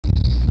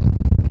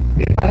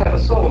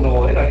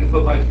solenoid, I can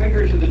put my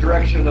fingers in the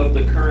direction of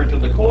the current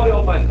of the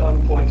coil, my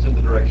thumb points in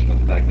the direction of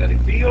the magnetic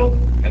field,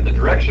 and the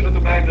direction of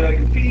the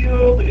magnetic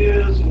field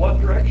is what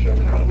direction?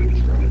 How do we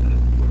describe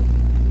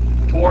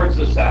it? Towards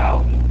the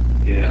south.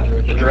 Yeah,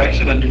 the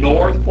direction a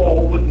north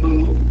pole would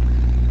move.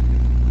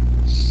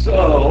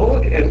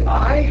 So, if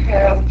I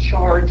have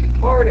charged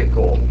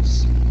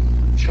particles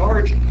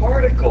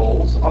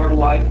are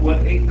like what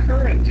a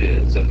current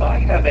is. If I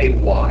have a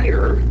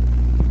wire,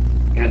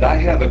 and I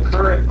have a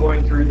current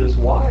going through this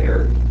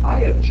wire, I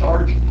have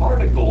charged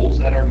particles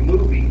that are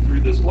moving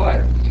through this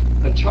wire.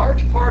 A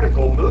charged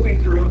particle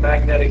moving through a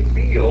magnetic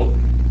field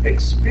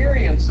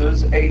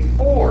experiences a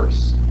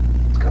force.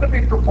 It's going to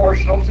be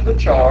proportional to the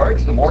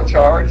charge. The more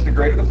charge, the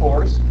greater the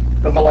force.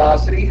 The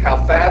velocity,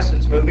 how fast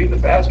it's moving, the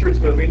faster it's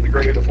moving, the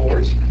greater the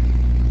force.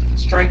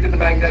 Strength of the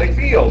magnetic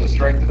field, the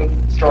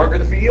stronger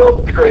the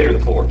field, the greater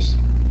the force.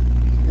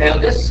 Now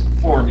this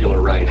formula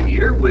right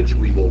here, which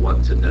we will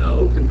want to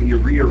know, can be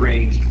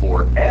rearranged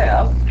for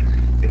F.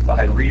 If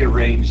I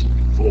rearrange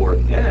for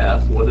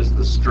F, what is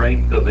the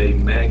strength of a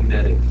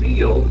magnetic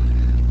field?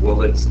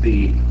 Well, it's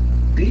the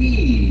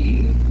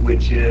B,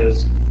 which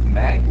is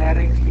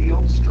magnetic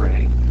field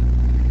strength,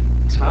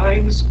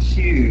 times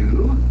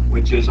Q,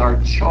 which is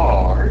our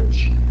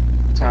charge,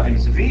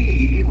 times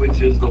V,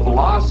 which is the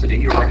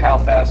velocity, or how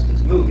fast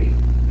it's moving.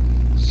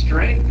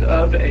 Strength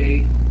of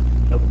a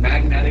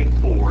magnetic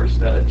force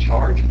that a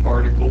charged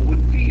particle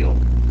would feel.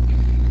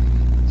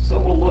 So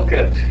we'll look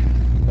at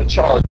a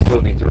charge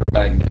moving through a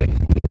magnetic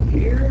field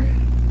here.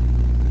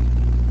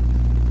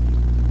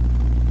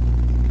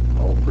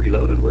 All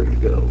preloaded, where did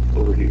it go?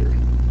 Over here.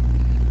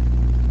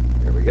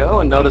 There we go,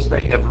 and notice they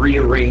have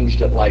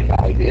rearranged it like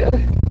I did.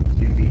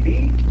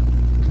 UVB.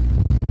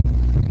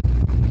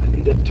 I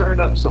need to turn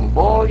up some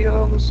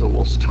volume, so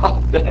we'll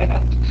stop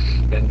that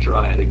and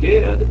try it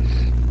again.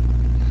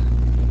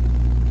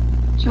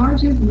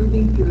 Charges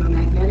moving through a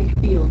magnetic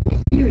field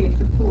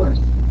experience a force.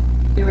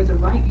 There is a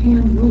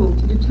right-hand rule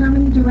to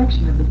determine the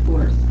direction of the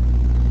force.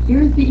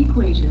 Here is the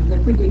equation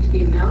that predicts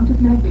the amount of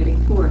magnetic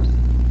force.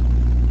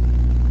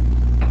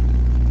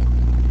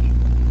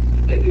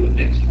 Did they do it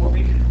next for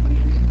me?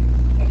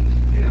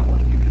 Yeah, I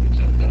wanted you to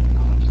accept that.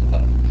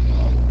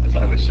 If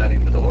I was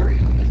shutting the door.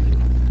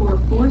 For a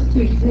force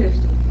to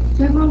exist,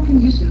 several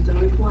conditions are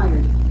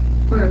required.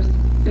 First,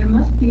 there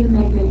must be a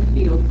magnetic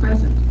field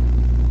present.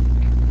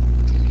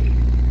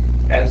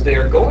 As they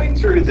are going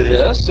through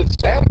this, it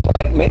sounds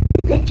like maybe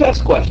a good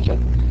test question.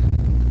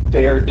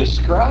 They are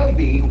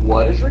describing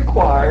what is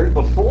required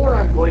before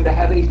I'm going to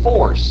have a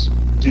force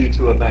due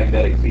to a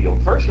magnetic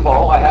field. First of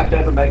all, I have to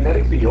have a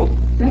magnetic field.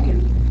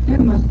 Second, there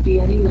must be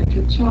an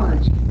electric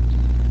charge.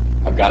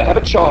 I've got to have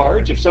a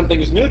charge. If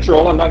something is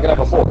neutral, I'm not going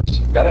to have a force.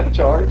 I've got to have a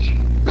charge.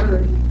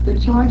 Third, the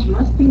charge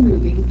must be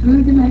moving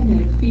through the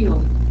magnetic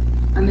field.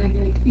 A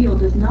magnetic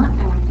field does not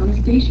act on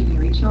a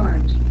stationary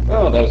charge.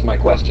 Oh, that was my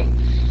question.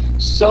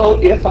 So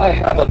if I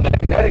have a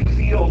magnetic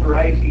field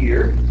right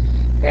here,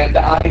 and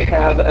I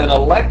have an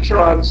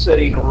electron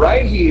sitting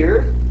right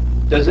here,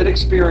 does it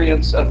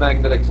experience a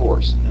magnetic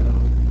force?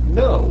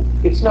 No,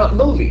 it's not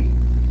moving.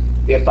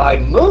 If I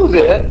move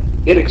it,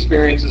 it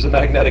experiences a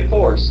magnetic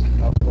force.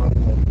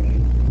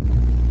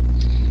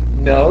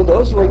 No,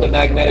 those were the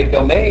magnetic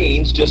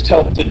domains, just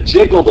help to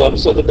jiggle them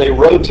so that they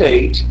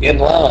rotate in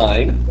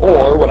line,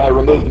 or when I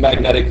remove the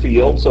magnetic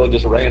field, so it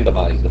just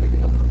randomizes them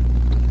again.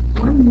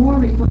 One more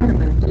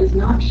requirement that is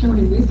not shown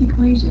in this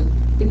equation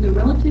is the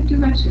relative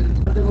directions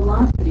of the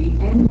velocity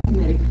and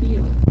magnetic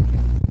field.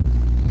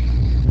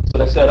 So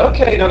they said,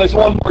 okay, now there's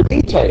one more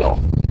detail.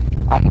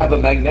 I have a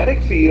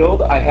magnetic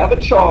field, I have a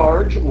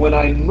charge. When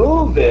I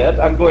move it,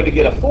 I'm going to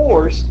get a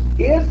force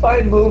if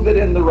I move it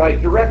in the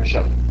right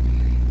direction.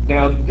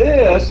 Now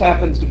this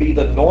happens to be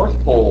the North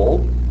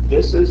Pole.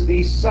 This is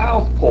the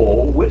South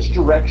Pole. Which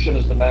direction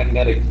is the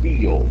magnetic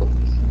field?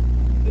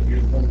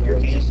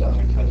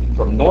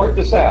 From north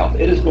to south.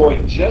 It is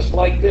going just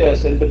like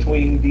this in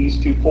between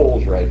these two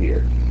poles right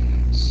here.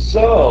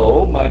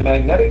 So my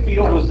magnetic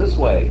field was this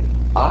way.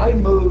 I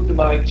moved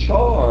my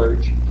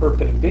charge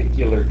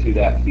perpendicular to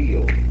that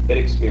field. It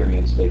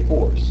experienced a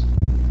force.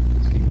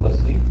 Let's keep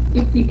listening.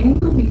 If the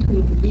angle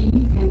between V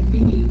and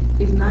B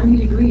is 90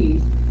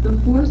 degrees, the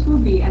force will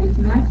be at its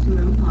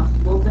maximum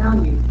possible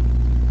value.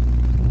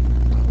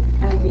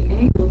 As the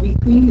angle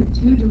between the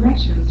two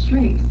directions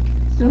shrinks,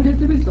 so does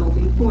the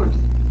resulting force.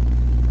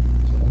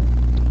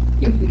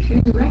 If the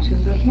two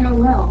directions are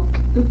parallel,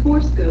 the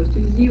force goes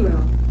to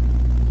zero.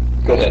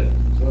 Go ahead.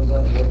 So is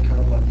that what kind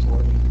of like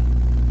torque?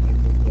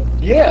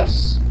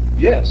 Yes,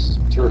 yes,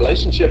 it's a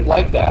relationship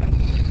like that.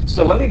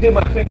 So let me do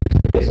my fingers.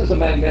 This is a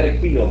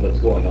magnetic field that's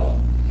going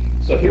on.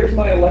 So here's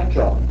my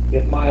electron.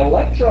 If my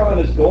electron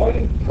is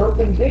going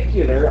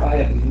perpendicular, I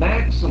have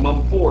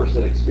maximum force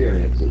it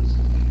experiences.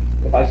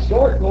 If I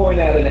start going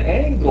at an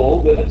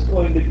angle, then it's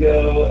going to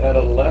go at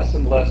a less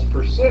and less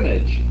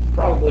percentage,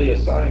 probably a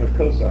sine or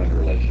cosine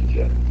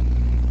relationship.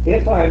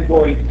 If I'm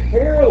going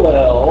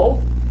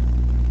parallel,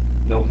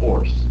 no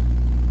force.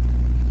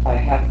 I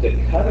have to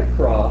cut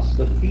across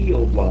the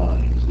field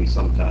lines. we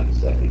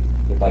sometimes say.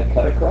 If I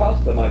cut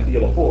across them, I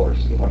feel a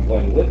force. If I'm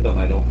going with them,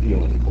 I don't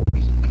feel any force.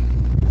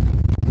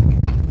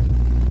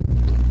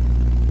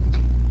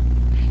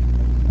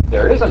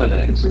 There isn't an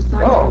X. The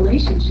precise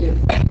relationship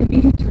can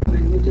be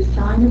determined with the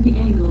sine of the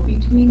angle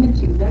between the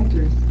two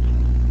vectors.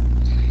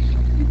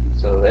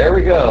 So there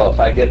we go.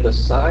 If I get the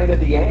sine of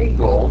the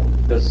angle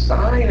is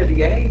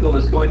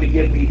going to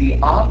give me the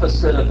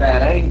opposite of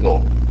that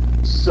angle.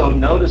 So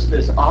notice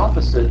this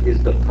opposite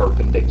is the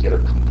perpendicular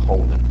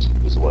component,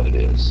 is what it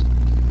is.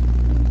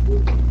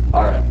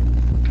 All right.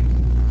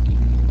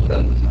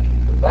 Done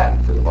with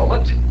that for the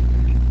moment.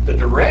 The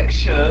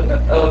direction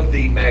of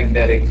the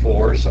magnetic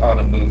force on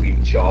a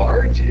moving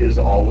charge is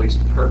always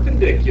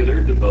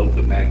perpendicular to both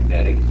the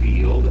magnetic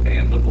field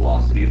and the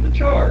velocity of the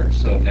charge.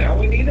 So now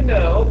we need to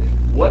know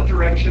what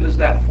direction is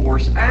that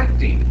force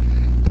acting.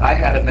 I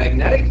had a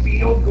magnetic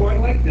field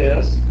going like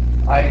this.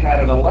 I had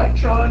an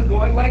electron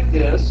going like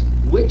this.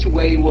 Which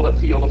way will it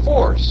feel the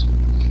force?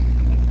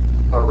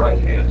 Our right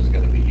hand is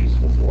going to be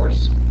useful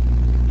force.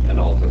 An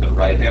alternate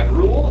right hand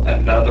rule,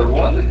 another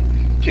one,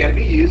 can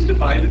be used to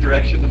find the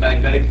direction of the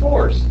magnetic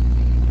force.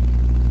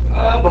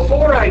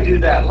 Before I do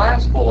that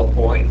last bullet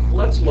point,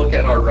 let's look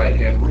at our right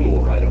hand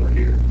rule right over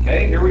here.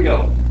 Okay, here we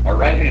go. Our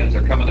right hands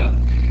are coming up.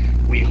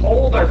 We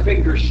hold our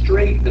fingers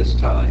straight this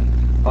time.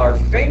 Our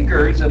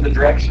fingers in the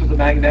direction of the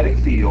magnetic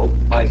field,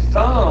 my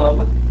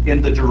thumb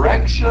in the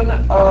direction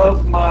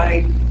of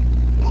my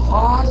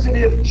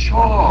positive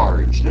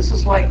charge. This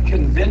is like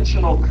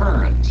conventional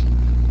current.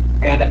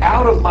 And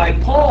out of my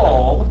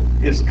palm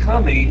is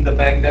coming the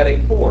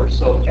magnetic force.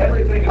 So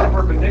everything is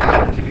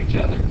perpendicular to each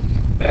other.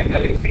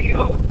 Magnetic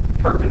field,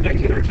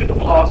 perpendicular to the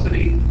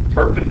velocity,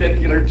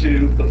 perpendicular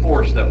to the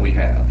force that we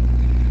have.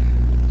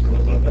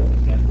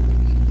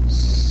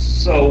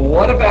 So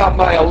what about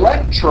my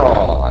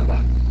electron?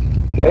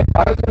 Okay,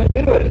 I was going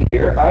to do it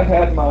here. I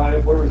had my,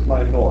 where is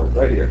my north?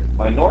 Right here.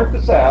 My north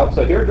to south,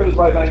 so here goes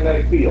my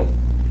magnetic field.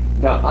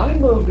 Now I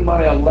moved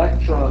my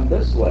electron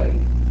this way.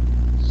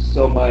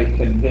 So my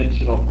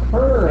conventional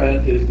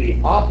current is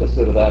the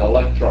opposite of that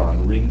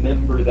electron.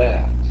 Remember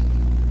that.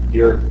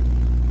 Your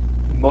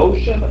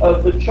motion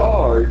of the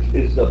charge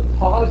is the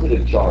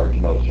positive charge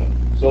motion.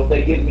 So if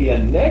they give me a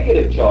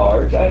negative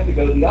charge, I have to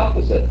go the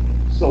opposite.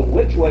 So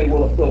which way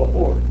will it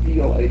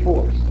feel a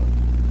force?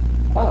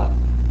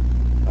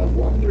 I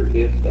wonder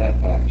if that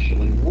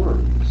actually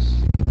works.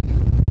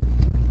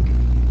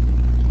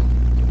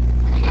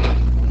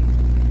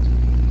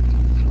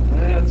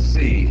 Let's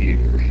see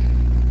here.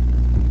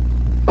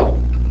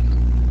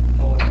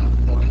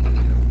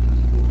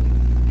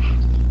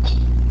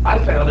 I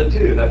found it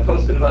too, and I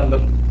posted it on the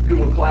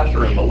Google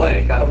Classroom, the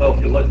link. I don't know if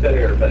you looked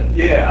there, but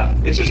yeah,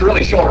 it's just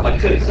really short, like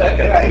 10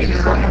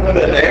 seconds. But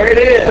there it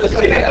is,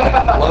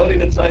 yeah, floating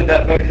inside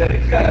that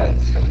magnetic field.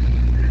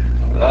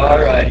 All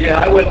right, yeah,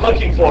 I went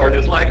looking for it.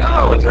 It's like,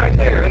 oh, it's right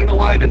there. I don't know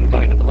why I didn't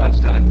find it the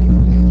last time.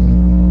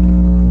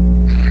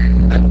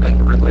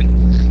 Really,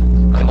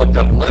 I looked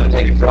up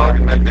levitating frog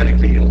and magnetic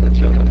field. That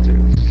showed up too.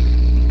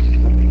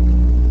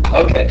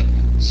 Okay,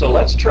 so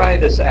let's try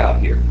this out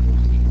here.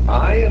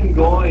 I am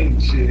going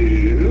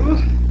to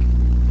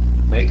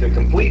make a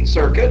complete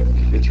circuit.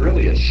 It's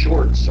really a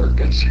short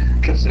circuit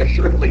because there's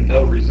really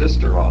no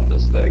resistor on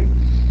this thing.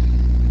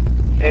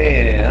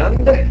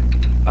 And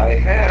I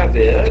have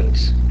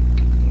it.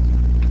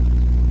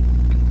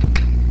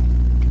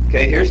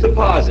 Okay, here's the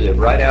positive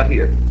right out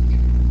here.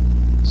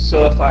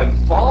 So if I'm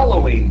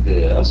following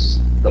this,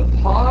 the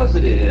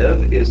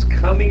positive is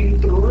coming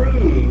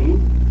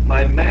through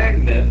my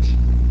magnet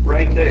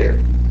right there.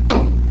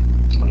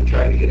 I'm going to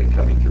try to get it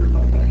coming through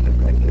my magnet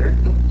right there.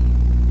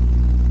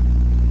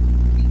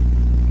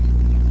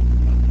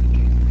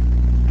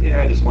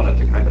 Yeah, I just want it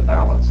to kind of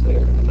balance there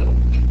in the middle.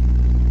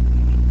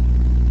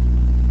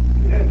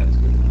 Yeah, that's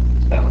good enough.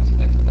 It's balancing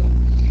in the middle.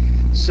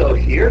 So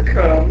here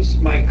comes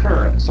my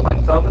current. So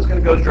my thumb is going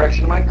to go the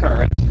direction of my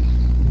current.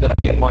 Did I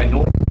get my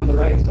north on the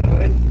right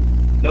side?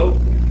 Nope.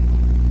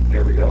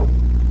 There we go.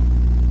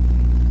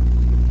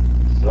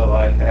 So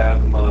I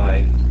have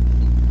my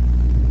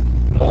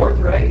north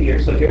right here.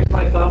 So here's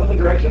my thumb in the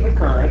direction of the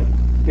current.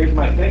 Here's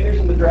my fingers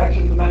in the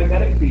direction of the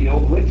magnetic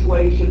field. Which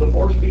way should the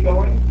force be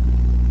going?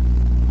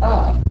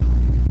 Up.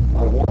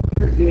 I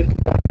wonder if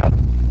that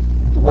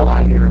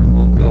wire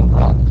will go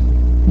up.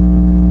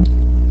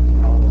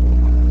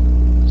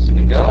 So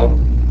you go.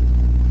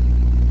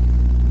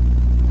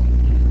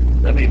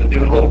 Let me even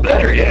do it a little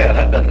better. Yeah,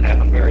 that doesn't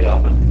happen very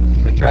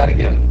often. Let me try it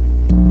again.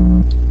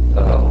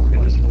 Oh,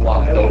 it just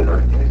flopped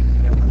over.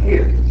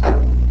 Here.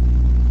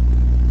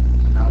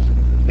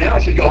 Now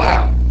it should go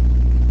out,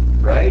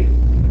 right?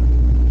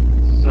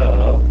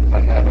 So, if I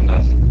have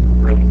enough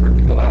room for it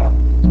to go out.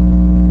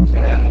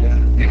 Yeah,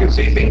 you can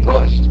see it being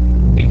pushed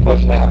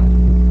out.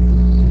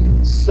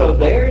 So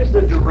there's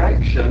the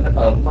direction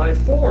of my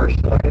force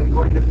that I'm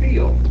going to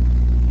feel.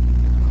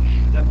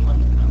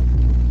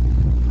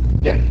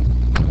 Yeah,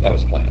 that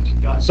was planned.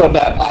 So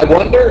that, I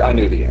wonder, I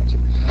knew the answer.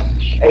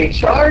 A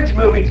charge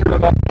moving through a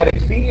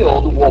magnetic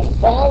field will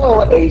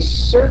follow a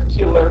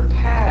circular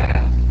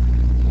path.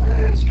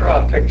 Let's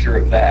draw a picture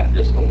of that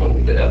just a little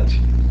bit.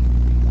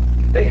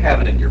 They have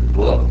it in your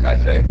book, I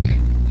think.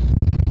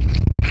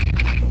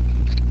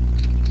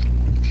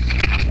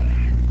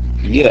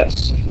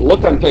 Yes.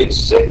 Look on page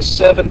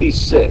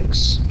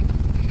 676.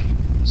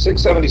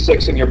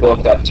 676 in your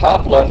book, that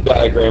top left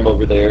diagram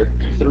over there,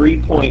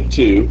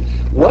 3.2.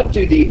 What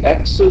do the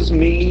X's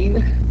mean?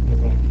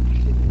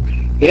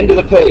 Into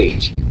the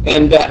page.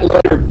 And that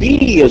letter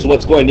B is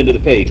what's going into the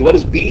page. What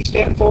does B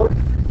stand for?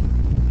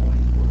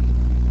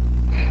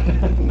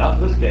 Not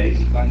in this case.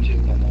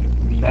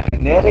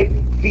 Magnetic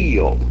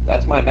field.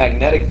 That's my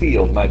magnetic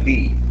field, my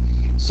B.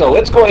 So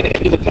it's going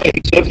into the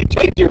page. So if you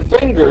take your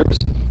fingers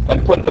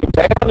and put them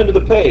down into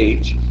the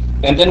page,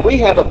 and then we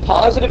have a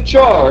positive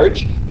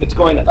charge that's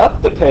going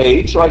up the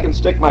page, so I can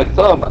stick my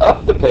thumb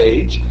up the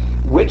page.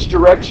 Which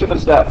direction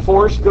is that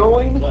force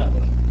going? Left.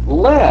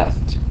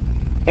 Left.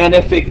 And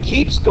if it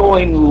keeps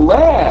going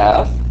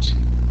left,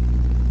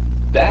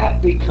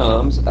 that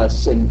becomes a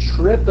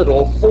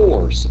centripetal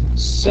force,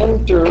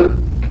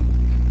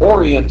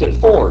 center-oriented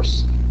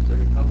force.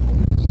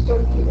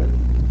 Circular.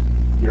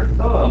 Your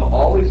thumb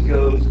always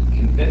goes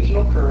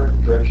conventional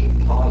current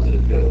direction,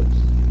 positive goes.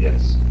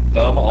 Yes,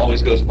 thumb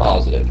always goes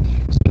positive.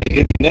 So if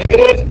you get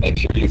negative, make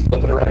sure you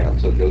flip it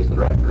around so it goes the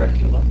right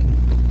direction.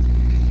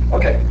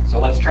 Okay, so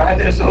let's try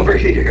this over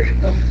here.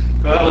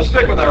 Well, let's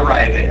stick with our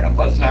right hand.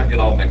 Let's not get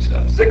all mixed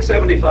up.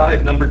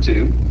 675, number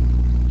 2.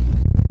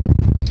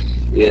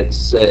 It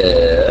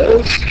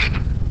says,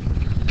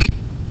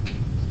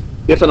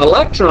 if an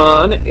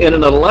electron in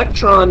an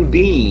electron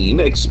beam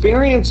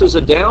experiences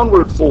a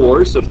downward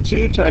force of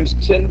 2 times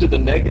 10 to the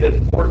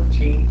negative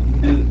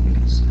 14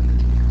 newtons.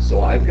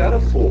 So I've got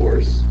a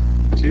force,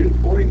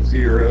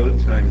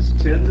 2.0 times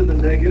 10 to the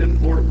negative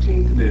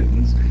 14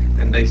 newtons,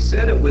 and they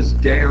said it was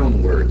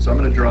downward. So I'm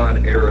going to draw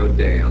an arrow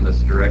down. That's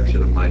the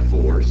direction of my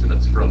force, and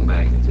it's from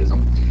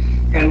magnetism.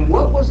 And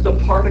what was the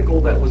particle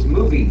that was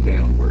moving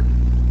downward?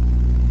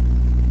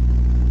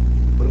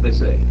 What did they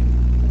say?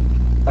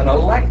 An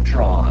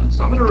electron.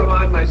 So I'm going to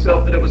remind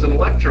myself that it was an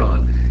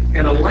electron.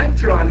 An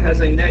electron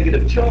has a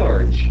negative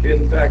charge.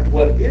 In fact,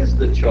 what is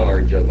the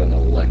charge of an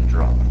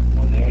electron?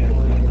 Negative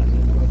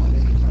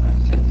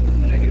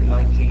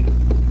 19.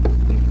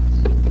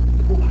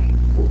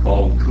 We'll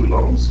call them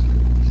coulombs.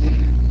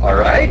 All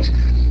right.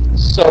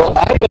 So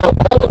I know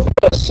all of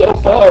this so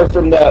far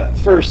from that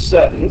first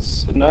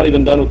sentence. I'm not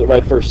even done with the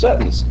right first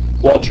sentence.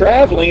 While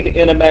traveling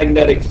in a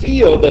magnetic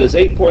field that is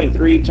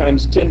 8.3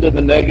 times 10 to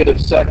the negative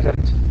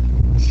second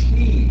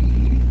T,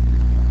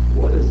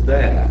 what is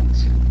that?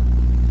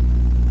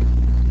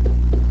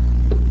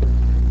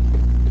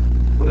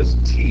 What is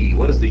T?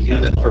 What is the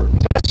unit for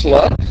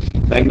Tesla?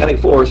 Magnetic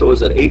force, what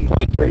was it,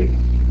 8.3?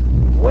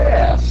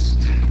 West.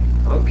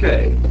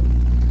 Okay.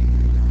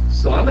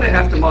 So I'm going to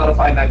have to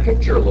modify my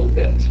picture a little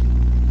bit.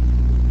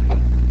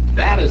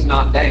 That is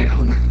not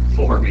down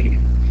for me.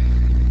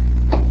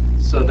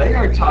 So they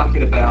are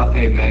talking about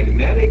a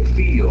magnetic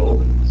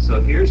field. So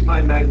here's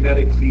my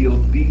magnetic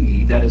field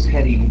B that is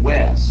heading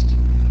west.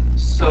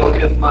 So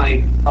if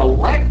my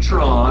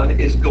electron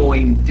is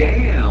going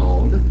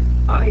down,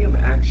 I am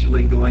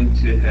actually going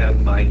to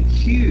have my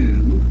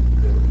Q,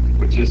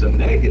 which is a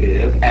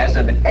negative, as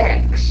an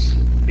X,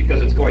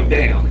 because it's going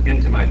down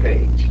into my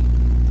page.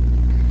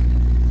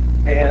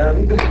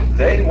 And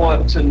they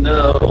want to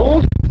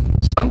know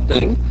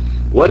something.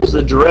 What is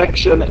the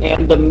direction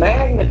and the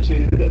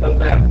magnitude of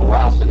that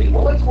velocity?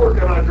 Well, let's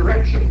work on our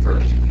direction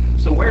first.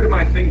 So where do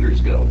my fingers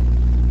go?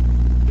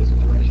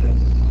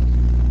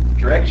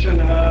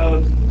 Direction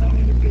of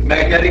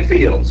magnetic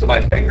field. So my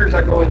fingers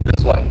are going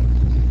this way.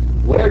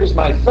 Where does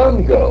my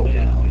thumb go?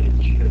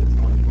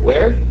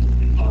 Where?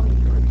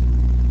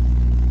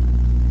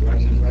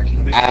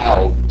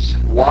 Out.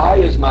 Why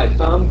is my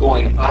thumb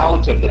going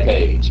out of the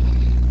page?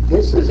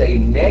 This is a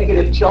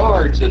negative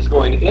charge that's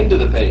going into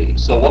the page.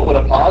 So what would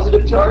a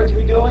positive charge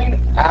be doing?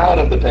 Out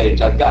of the page.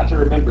 I've got to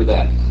remember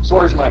that. So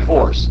where's my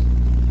force?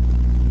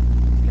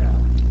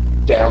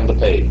 Down the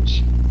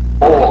page.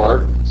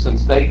 Or,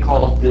 since they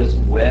call this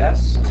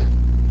west,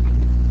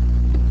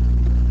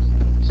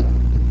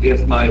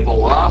 if my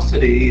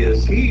velocity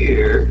is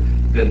here,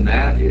 then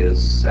that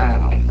is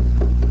south.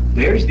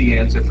 There's the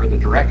answer for the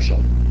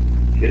direction.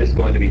 It is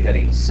going to be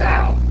heading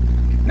south.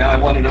 Now I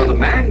want to know the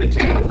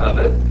magnitude of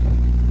it.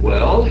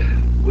 Well,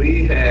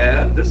 we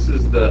have, this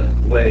is the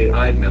way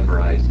I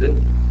memorized it.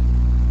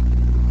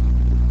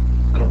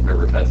 I don't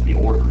remember if that's the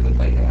order that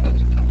they had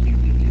it.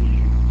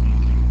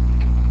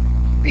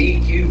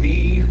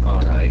 BQV,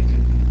 all right.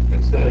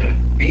 Instead of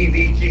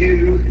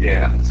BVQ,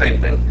 yeah, same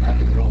thing.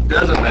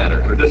 Doesn't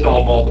matter. We're just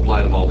all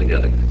multiply them all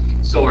together.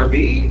 So our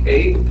B,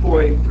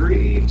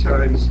 8.3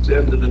 times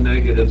 10 to the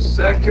negative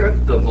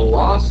second. The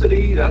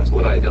velocity, that's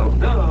what I don't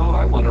know.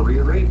 I want to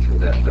rearrange for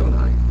that, don't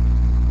I?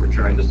 We're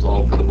trying to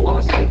solve for the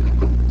velocity.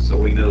 So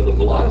we know the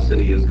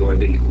velocity is going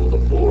to equal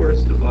the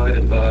force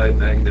divided by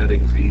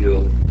magnetic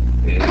field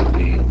and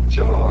the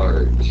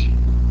charge.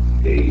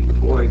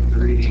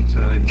 8.3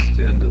 times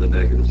 10 to the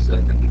negative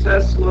second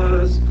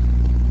Teslas.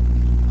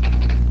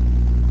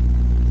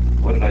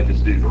 What did I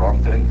just do? The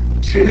wrong thing?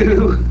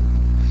 2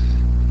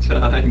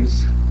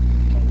 times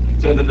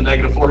 10 to the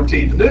negative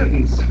 14th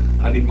newtons.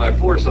 I need my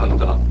force on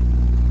top.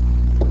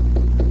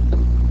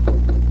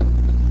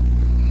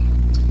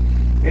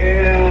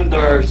 And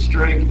our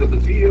strength of the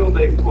field,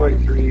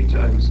 8.3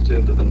 times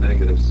 10 to the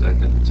negative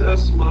 2nd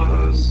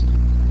Teslas.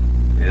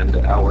 And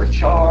our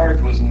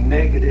charge was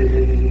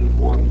negative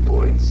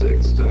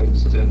 1.6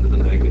 times 10 to the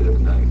negative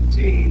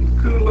 19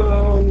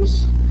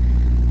 coulombs.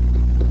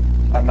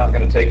 I'm not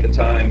going to take the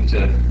time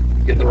to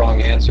get the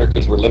wrong answer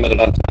because we're limited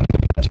on time.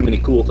 We've got too many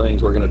cool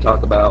things we're going to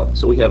talk about,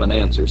 so we have an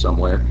answer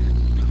somewhere.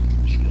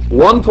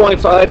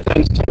 1.5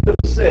 times 10 to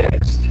the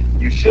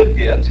 6th, you should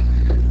get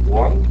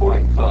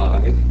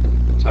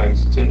 1.5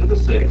 times 10 to the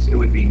 6th. It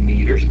would be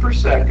meters per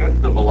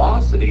second, the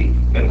velocity,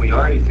 and we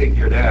already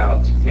figured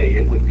out, hey,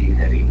 it would be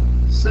heading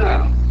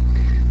south.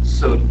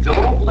 So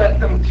don't let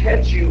them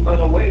catch you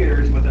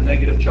unawares with a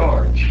negative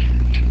charge.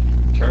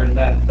 Turn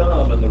that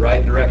thumb in the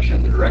right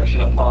direction, the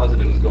direction a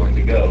positive is going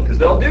to go, because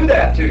they'll do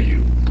that to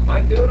you.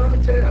 Might do it on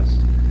a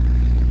test.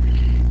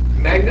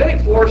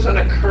 Magnetic force on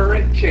a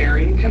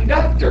current-carrying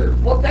conductor.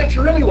 Well, that's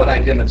really what I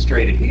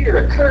demonstrated here.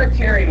 A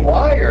current-carrying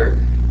wire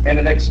and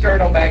an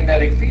external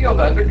magnetic field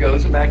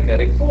undergoes a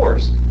magnetic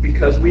force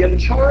because we have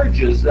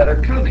charges that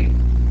are coming.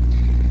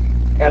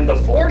 And the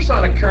force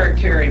on a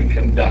current-carrying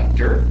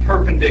conductor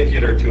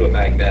perpendicular to a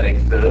magnetic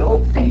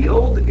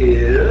field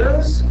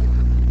is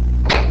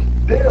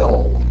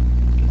Bill.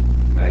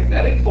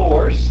 Magnetic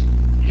force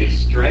is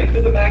strength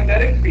of the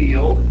magnetic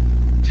field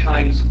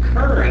times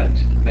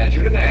current,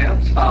 measured in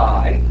amps,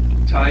 I,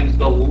 times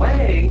the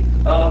length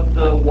of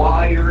the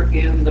wire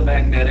in the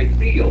magnetic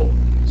field.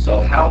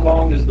 So how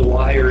long is the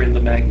wire in the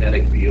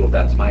magnetic field?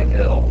 That's my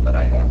L that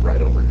I have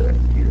right over there.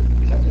 Here.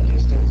 Is that the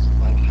distance,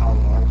 like how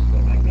large the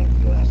magnetic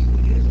field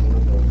actually is, or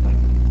the magnetic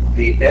field?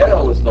 The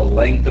L is the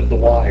length of the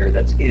wire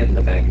that's in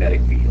the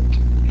magnetic field.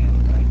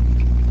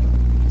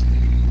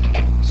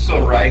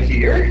 So right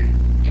here,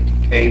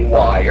 a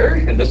wire,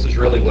 and this is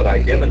really what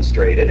I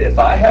demonstrated. If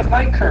I have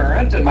my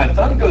current, and my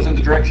thumb goes in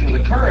the direction of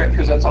the current,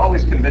 because that's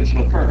always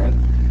conventional current,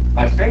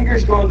 my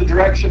fingers go in the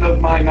direction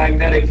of my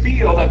magnetic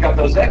field. I've got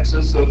those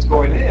X's, so it's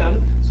going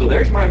in. So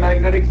there's my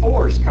magnetic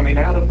force coming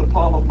out of the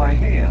palm of my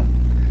hand.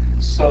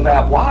 So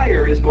that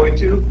wire is going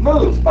to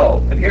move.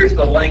 Oh, and here's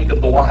the length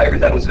of the wire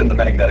that was in the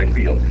magnetic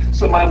field.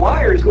 So my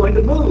wire is going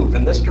to move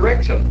in this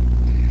direction.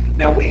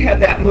 Now, we had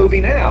that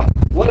moving out.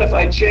 What if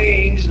I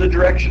change the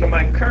direction of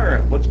my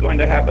current? What's going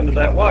to happen to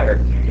that wire?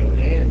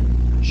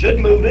 Should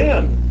move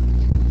in.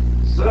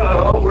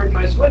 So, where'd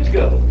my switch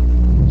go?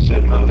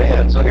 Should move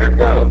in. So here it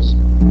goes.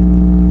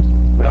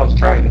 Well, it's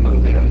trying to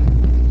move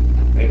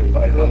in. Maybe if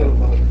I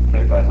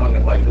hung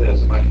it like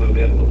this, it might move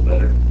in a little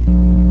better.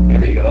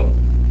 There you go.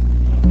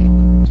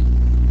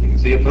 You can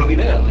see it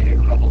moving in. Like a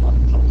couple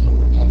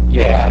months.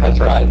 Yeah, that's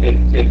right.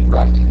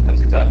 Right.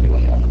 That's exactly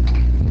what happened.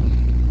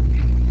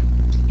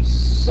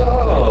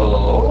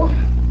 So,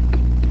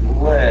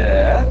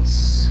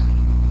 let's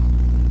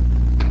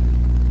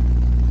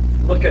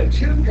look at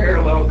 2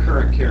 parallel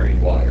current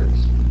carrying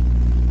wires.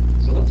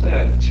 So let's say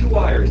I have 2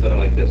 wires that are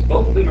like this.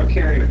 Both of them are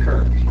carrying a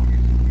current.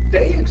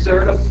 They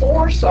exert a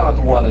force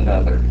on one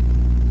another.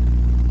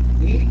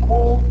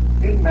 Equal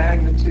in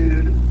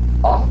magnitude,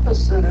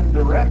 opposite in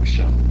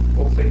direction.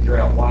 We'll figure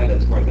out why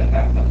that's going to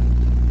happen.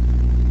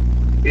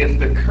 If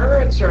the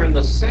currents are in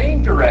the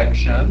same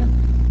direction,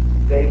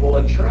 they will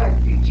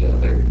attract each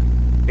other.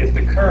 If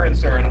the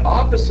currents are in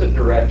opposite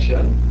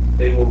direction,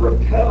 they will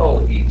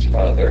repel each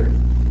other.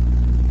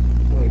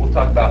 We'll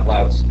talk about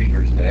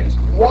loudspeakers next.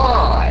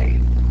 Why?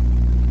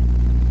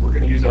 We're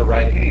going to use our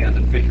right hand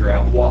and figure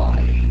out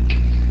why.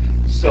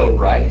 So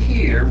right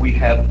here, we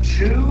have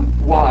 2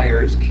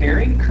 wires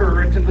carrying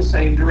current in the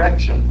same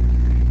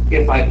direction.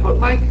 If I put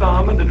my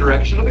thumb in the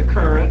direction of the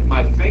current,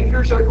 my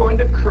fingers are going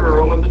to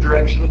curl in the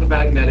direction of the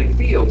magnetic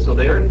field. So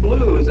there in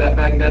blue is that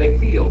magnetic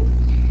field.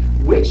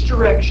 Which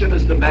direction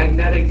is the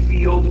magnetic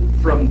field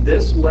from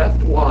this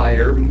left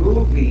wire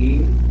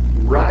moving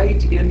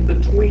right in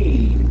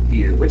between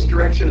here? Which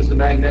direction is the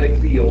magnetic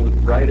field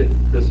right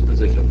at this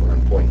position where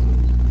I'm pointing?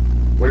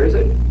 Where is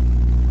it?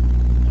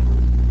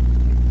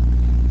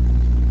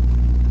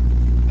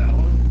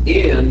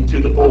 Into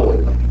the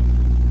board.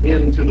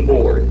 Into the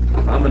board.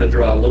 I'm going to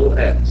draw a little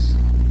X.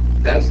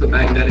 That's the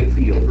magnetic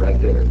field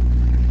right there.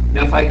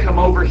 Now if I come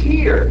over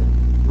here,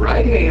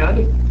 right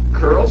hand,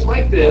 curls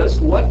like this,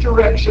 what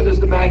direction is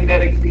the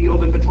magnetic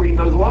field in between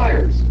those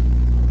wires?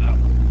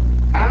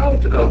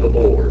 Out of the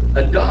board.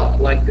 A dot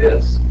like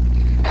this.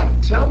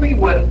 Tell me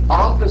what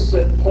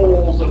opposite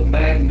poles of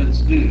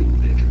magnets do.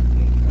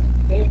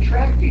 They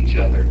attract each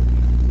other.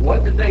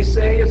 What did they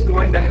say is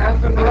going to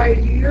happen right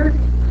here?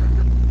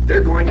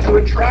 They're going to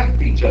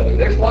attract each other.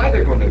 There's why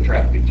they're going to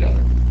attract each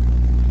other.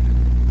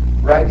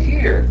 Right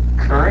here,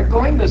 current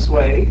going this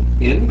way,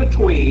 in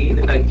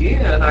between,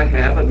 again, I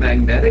have a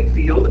magnetic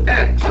field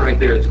X right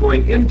there. It's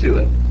going into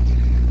it.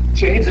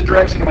 Change the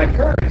direction of my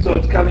current, so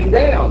it's coming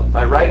down.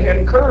 My right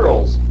hand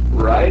curls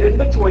right in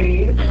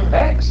between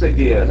X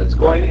again. It's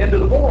going into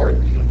the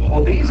board.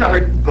 Well, these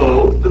are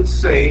both the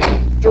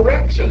same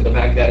direction, the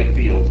magnetic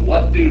fields.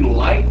 What do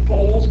like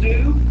poles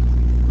do?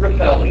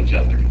 Repel each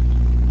other.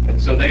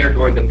 And so they are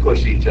going to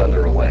push each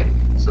other away.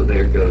 So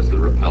there goes the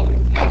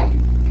repelling.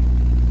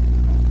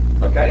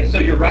 Okay, so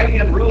your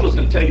right-hand rule is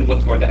going to tell you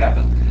what's going to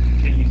happen.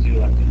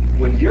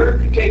 When you're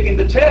taking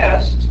the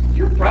test,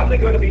 you're probably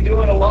going to be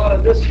doing a lot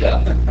of this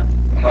stuff.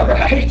 All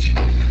right?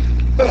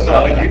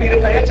 So you need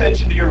to pay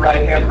attention to your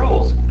right-hand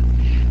rules.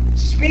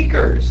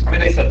 Speakers,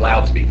 they said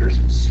loudspeakers.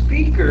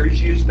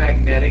 Speakers use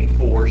magnetic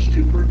force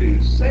to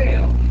produce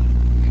sound.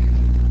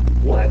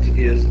 What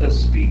is a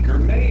speaker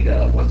made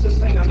of? What's this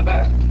thing on the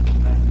back?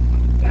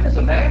 That is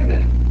a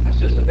magnet. That's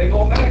just a big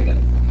old magnet.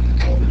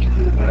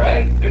 All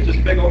right? There's just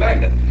a big old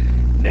magnet.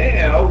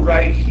 Now,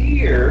 right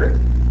here,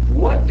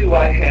 what do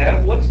I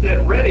have? What's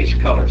that reddish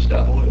color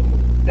stuff?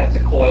 That's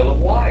a coil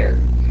of wire.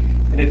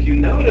 And if you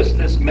notice,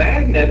 this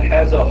magnet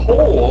has a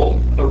hole,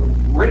 a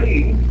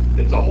ring,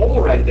 it's a hole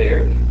right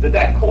there,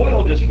 that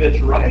coil just fits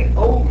right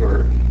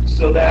over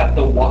so that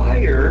the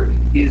wire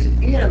is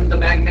in the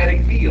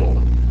magnetic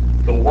field.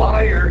 The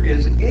wire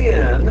is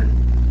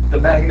in the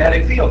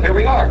magnetic field. Here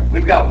we are.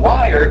 We've got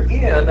wire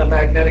in a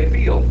magnetic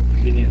field.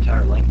 The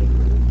entire length of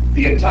it.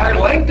 The entire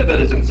length of it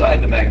is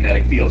inside the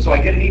magnetic field. So I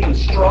get an even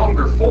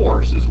stronger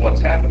force is what's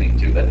happening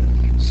to it.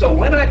 So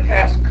when I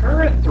pass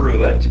current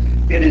through it,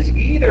 it is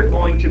either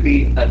going to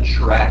be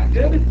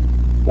attracted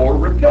or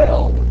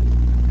repelled,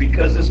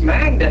 because this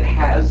magnet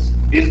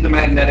is the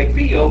magnetic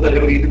field that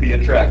it will either be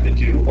attracted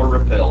to or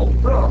repelled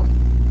from.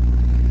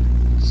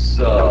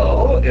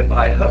 So if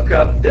I hook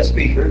up this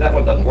speaker, that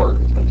one doesn't work,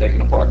 it's been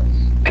taken apart.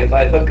 If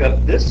I hook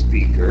up this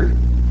speaker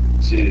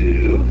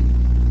to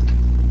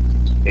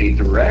a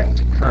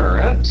direct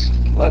current,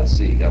 let's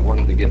see, I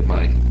wanted to get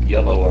my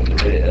yellow on the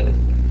red.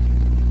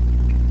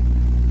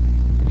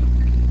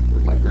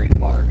 Where'd my green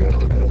wire go?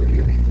 Right over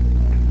here.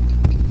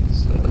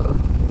 So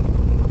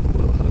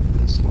we'll hook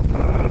this one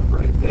up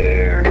right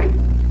there.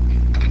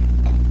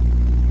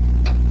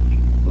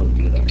 We'll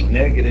get a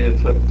negative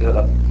hooked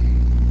up.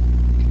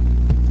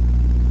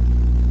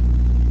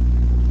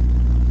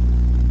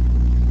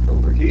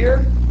 Over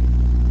here.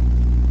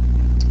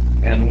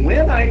 And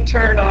when I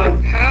turn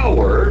on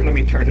power, let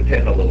me turn it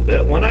down a little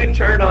bit. When I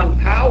turn on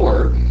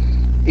power,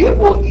 it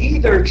will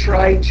either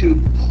try to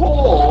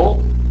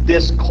pull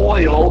this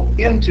coil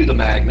into the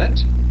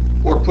magnet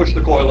or push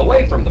the coil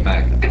away from the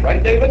magnet.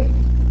 Right, David?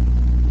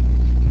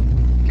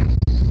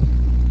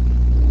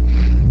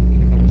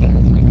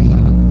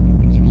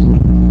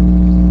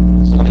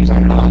 So let me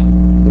turn it on.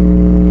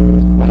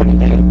 What do we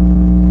do?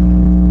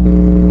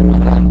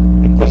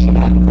 Push it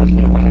out and push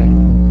it away.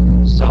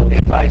 So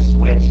if I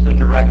switch the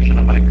direction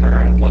of my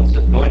current, what's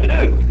it going to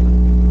do?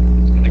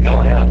 It's going to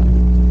go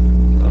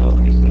in. So let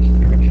me switch the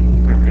direction of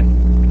the current.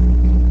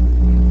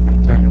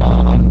 Turn it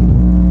on.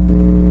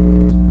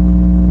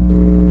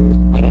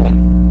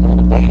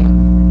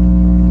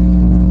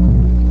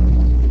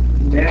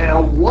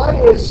 Now, what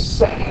is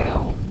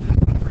sound?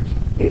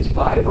 It's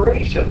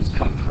vibrations,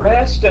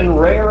 compressed and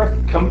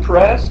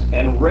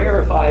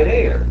rarefied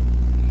air.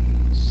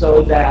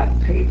 So that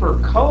paper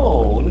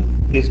cone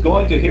is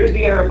going to, here's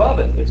the air above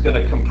it. It's going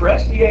to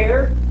compress the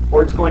air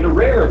or it's going to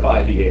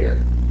rarefy the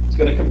air. It's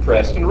going to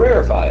compress and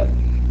rarefy it.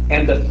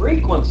 And the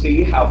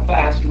frequency, how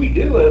fast we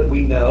do it,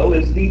 we know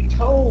is the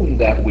tone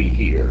that we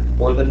hear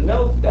or the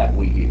note that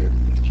we hear.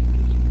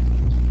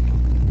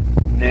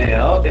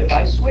 Now, if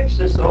I switch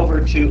this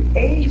over to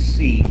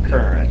AC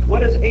current,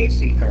 what is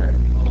AC current?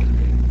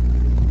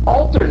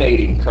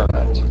 Alternating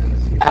current.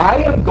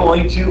 I am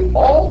going to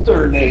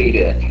alternate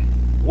it.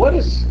 What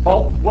is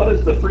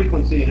the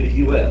frequency in the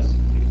US?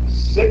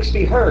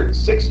 60 hertz,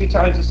 60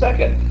 times a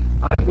second.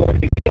 I'm going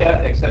to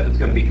get, except it's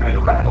going to be kind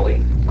of rattly,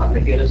 I'm going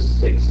to get a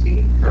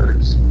 60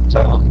 hertz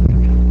tone.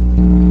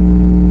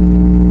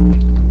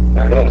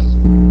 There it is.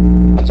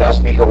 That's how a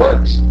speaker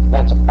works.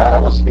 That's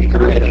all a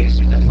speaker is.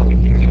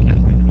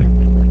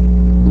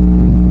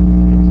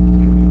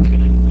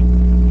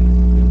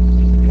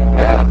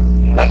 Yeah,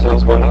 that's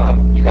what's going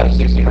on. You got a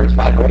 60 hertz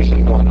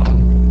vibration going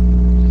on.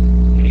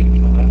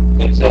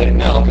 It's a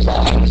no, because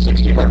I have a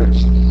 60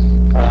 hertz.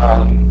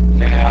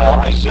 Now,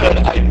 I should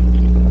have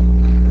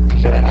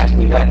asked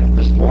me that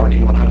this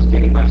morning when I was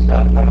getting my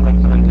stuff. I don't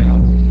have time now.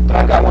 But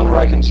I've got one where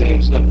I can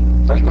change the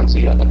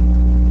frequency of it.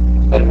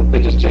 And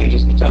it just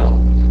changes the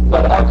tone.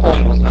 But our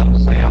point was not the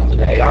sound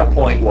today. Our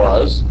point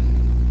was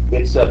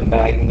it's a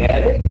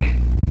magnetic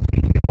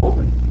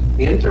field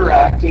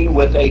interacting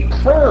with a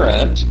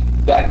current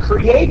that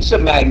creates a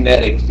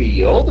magnetic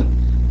field,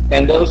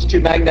 and those two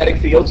magnetic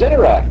fields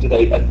interact.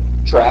 They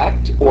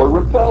attract or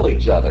repel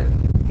each other.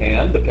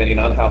 And depending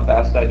on how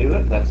fast I do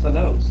it, that's the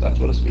notes. That's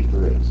what a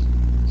speaker is.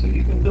 So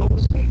you can build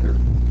a speaker.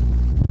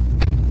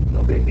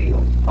 No big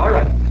deal. All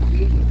right.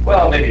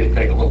 Well, maybe it'll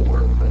take a little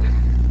work. But.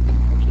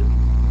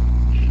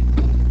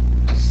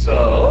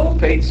 So,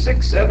 page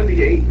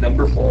 678,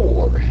 number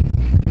 4.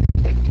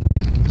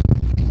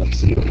 Let's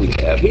see what we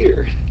have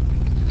here.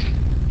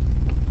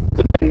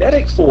 The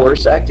magnetic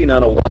force acting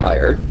on a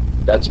wire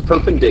that's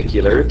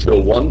perpendicular to a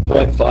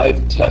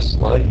 1.5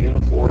 Tesla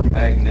uniform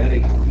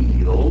magnetic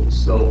field.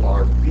 So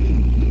our B,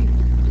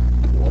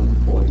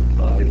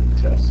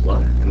 1.5 Tesla,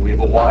 and we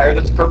have a wire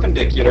that's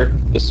perpendicular.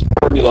 This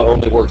formula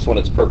only works when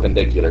it's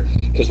perpendicular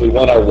because we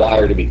want our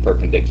wire to be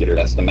perpendicular.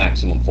 That's the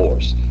maximum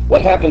force.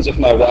 What happens if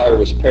my wire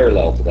was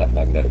parallel to that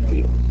magnetic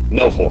field?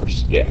 No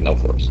force. Yeah, no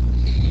force.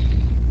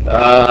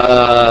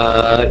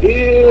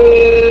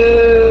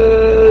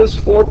 Is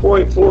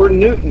 4.4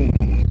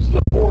 newtons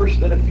the force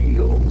that it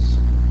feels?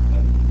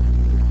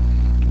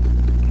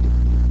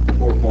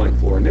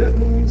 4.4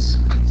 newtons.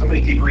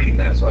 Somebody keep reading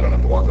that so I don't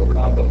have to walk over to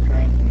the book.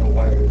 Current in the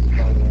wire is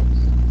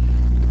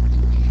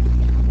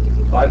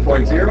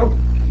 5.0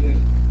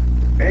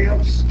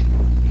 amps.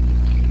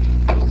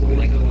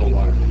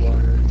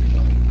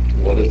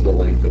 What is the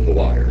length of the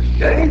wire?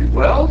 Okay,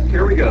 well,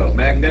 here we go.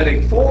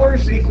 Magnetic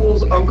force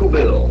equals Uncle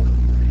Bill.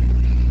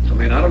 I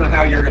mean, I don't know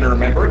how you're going to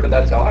remember it, but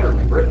that's how I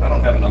remember it. I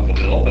don't have an Uncle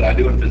Bill, but I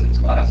do in physics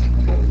class.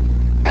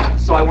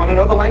 So I want to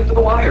know the length of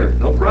the wire.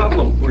 No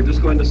problem. We're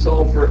just going to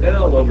solve for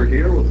L over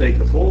here. We'll take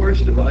the force,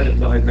 divide it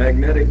by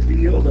magnetic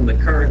field and the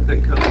current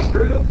that comes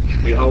through.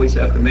 We always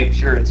have to make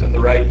sure it's in the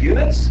right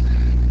units.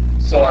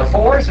 So our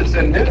force is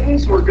in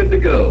newtons. We're good to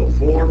go.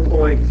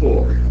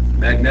 4.4.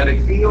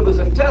 Magnetic field is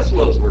in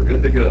Teslas. We're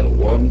good to go.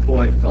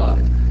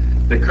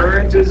 1.5. The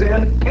current is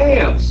in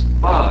amps.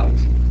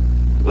 5.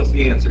 What's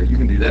the answer? You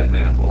can do that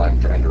math while I'm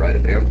trying to write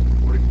it down.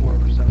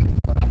 44%.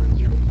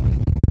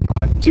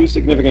 2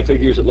 significant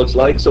figures it looks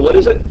like. So what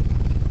is it?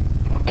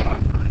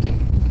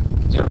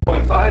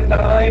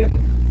 0.59.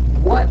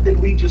 What did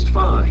we just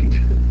find?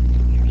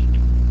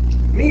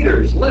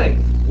 Meters,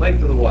 length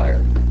of the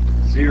wire.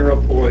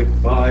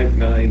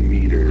 0.59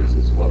 meters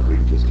is what we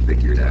just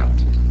figured out.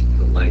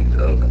 The length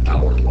of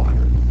our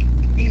wire.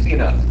 Easy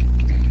enough.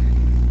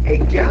 A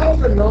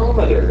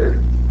galvanometer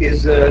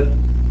is a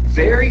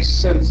very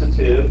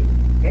sensitive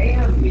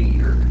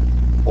ammeter,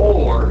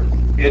 or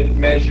it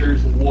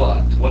measures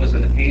what? What is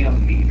an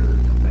ammeter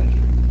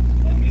measure?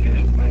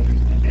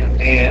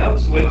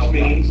 Amps, which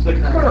means the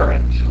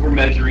current. We're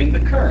measuring the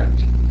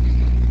current.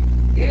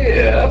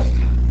 If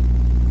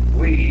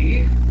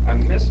I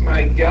missed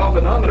my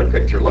galvanometer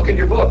picture. Look in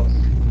your book.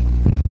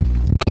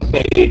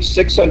 Page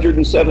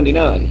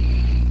 679.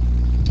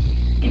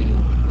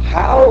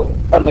 How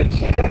a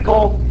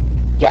mechanical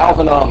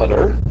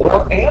galvanometer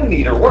or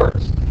ammeter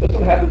works. This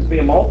one happens to be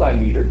a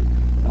multimeter,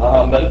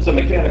 but it's a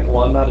mechanical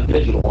one, not a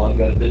digital one.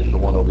 Got a digital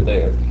one over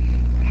there.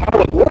 How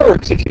it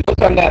works, if you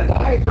look on that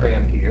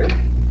diagram here,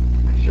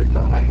 I sure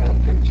thought I had a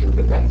picture,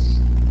 but that's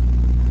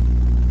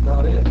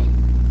not it.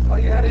 Oh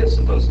yeah, it is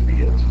supposed to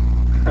be it.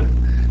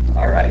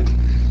 All right.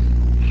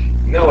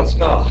 No, it's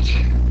not.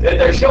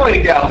 They're showing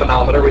a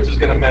galvanometer, which is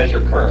going to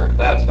measure current.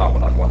 That's not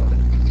what I wanted.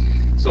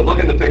 So look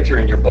at the picture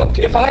in your book.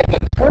 If I have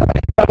a current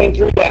coming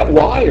through that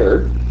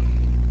wire,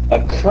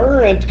 a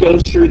current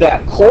goes through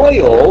that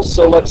coil.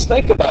 So let's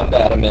think about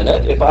that a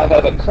minute. If I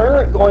have a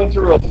current going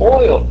through a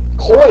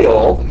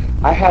coil,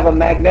 I have a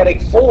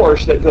magnetic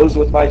force that goes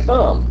with my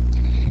thumb.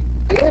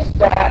 If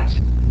that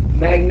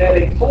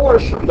magnetic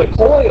force from the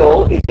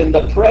coil is in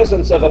the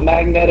presence of a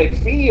magnetic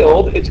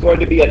field, it's going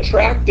to be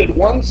attracted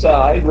one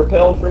side,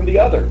 repelled from the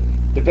other,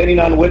 depending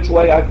on which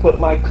way I put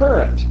my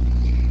current.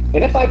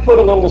 And if I put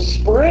a little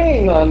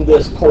spring on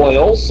this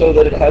coil so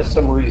that it has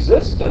some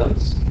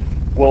resistance,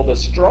 well, the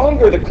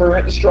stronger the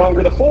current, the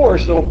stronger the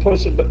force, it'll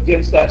push it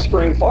against that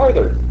spring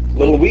farther. A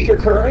little weaker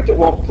current, it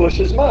won't push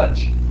as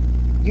much.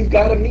 You've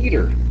got a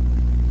meter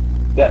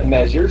that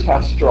measures how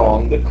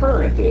strong the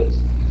current is.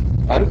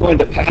 I'm going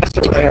to pass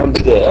around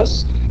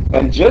this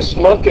and just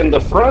look in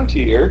the front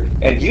here,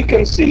 and you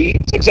can see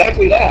it's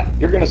exactly that.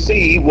 You're going to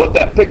see what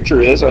that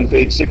picture is on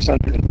page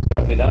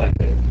 679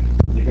 there.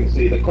 You can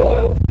see the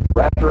coil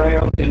wrapped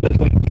around in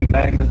between two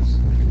magnets.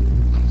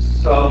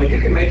 So you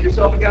can make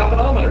yourself a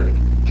galvanometer.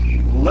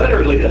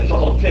 Literally, that's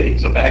all it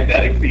takes, a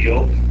magnetic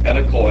field and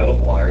a coil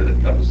of wire that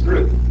comes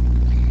through.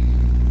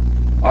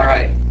 All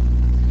right,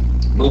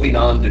 moving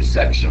on to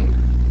section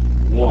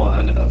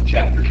 1 of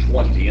chapter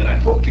 20, and I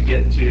hope to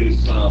get to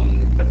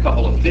a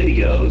couple of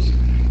videos,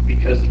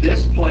 because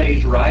this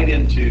plays right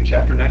into,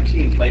 chapter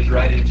 19 plays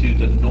right into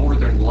the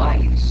northern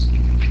lights,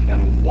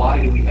 and why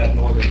do we have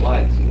northern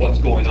lights, and what's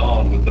going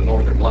on with the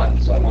northern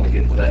lights. So I want to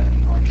get to that.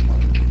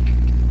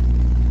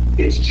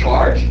 It's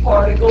charged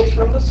particles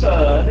from the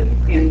sun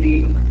in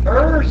the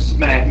Earth's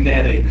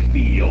magnetic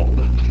field.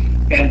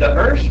 And the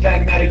Earth's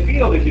magnetic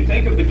field, if you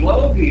think of the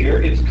globe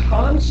here, it's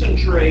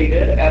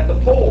concentrated at the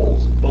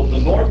poles, both the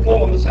North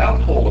Pole and the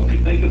South Pole, if you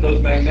think of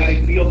those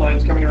magnetic field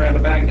lines coming around a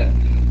magnet.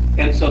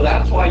 And so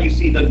that's why you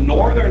see the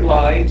northern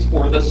lights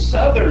or the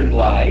southern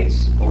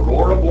lights,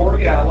 aurora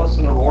borealis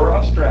and aurora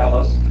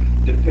australis,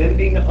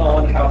 depending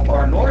on how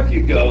far north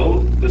you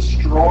go, the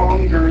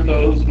stronger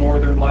those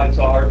northern lights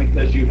are,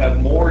 because you have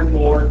more and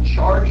more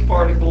charged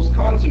particles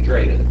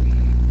concentrated.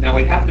 Now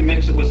we have to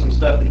mix it with some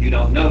stuff that you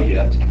don't know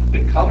yet.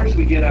 The colors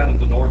we get out of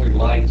the northern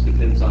lights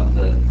depends on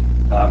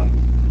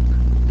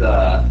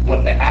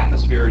what the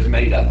atmosphere is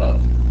made up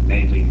of,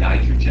 namely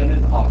nitrogen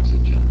and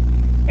oxygen.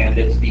 And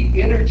it's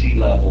the energy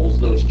levels,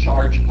 those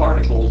charged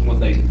particles, when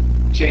they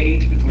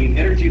change between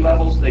energy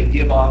levels, they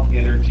give off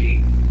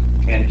energy.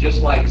 And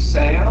just like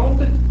sound,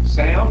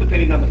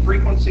 depending on the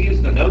frequency,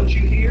 is the note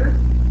you hear.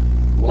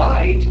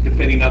 Light,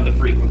 depending on the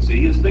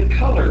frequency, is the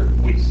color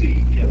we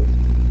see.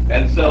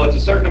 And so it's a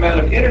certain amount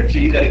of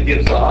energy that it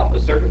gives off, a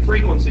certain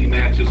frequency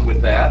matches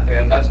with that,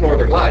 and that's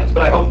northern lights.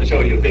 But I hope to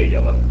show you a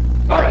video of it.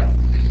 All right.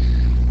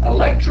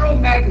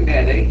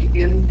 Electromagnetic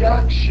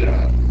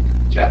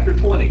induction, chapter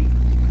 20.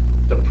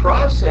 The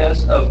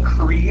process of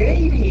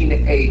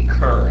creating a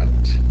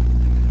current.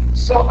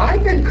 So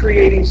I've been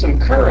creating some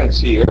currents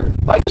here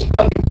by just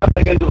plugging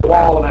something into the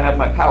wall and I have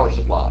my power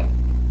supply.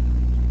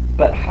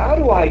 But how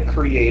do I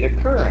create a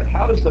current?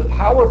 How does the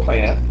power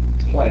plant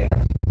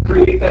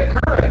create that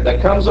current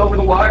that comes over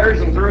the wires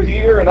and through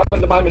here and up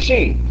into my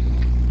machine?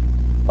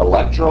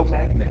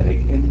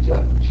 Electromagnetic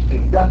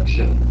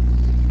induction.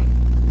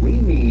 We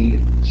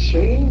need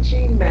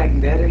changing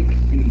magnetic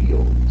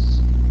fields.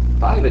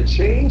 If I have a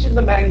change in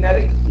the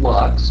magnetic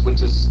flux,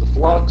 which is, the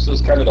flux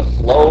is kind of the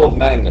flow of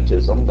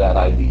magnetism, that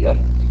idea,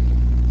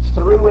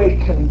 through a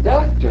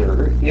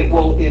conductor, it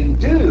will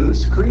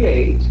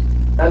create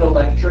an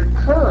electric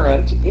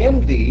current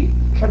in the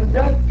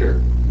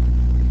conductor.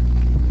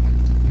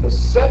 The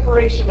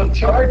separation of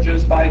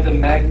charges by the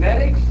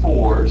magnetic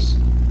force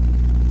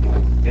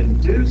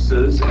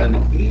induces an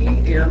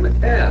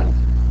EMF,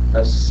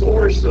 a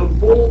source of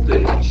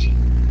voltage.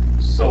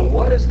 So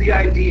what is the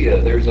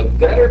idea? There's a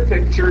better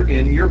picture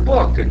in your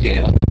book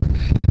again.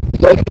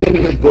 Look in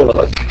your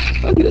book.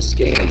 I'm going to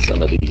scan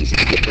some of these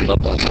and get them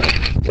up on my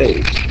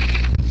page.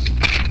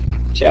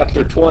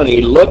 Chapter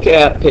 20, look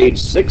at page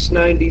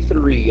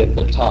 693 at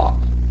the top.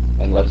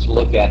 And let's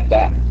look at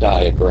that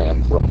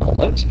diagram for a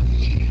moment.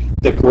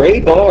 The gray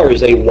bar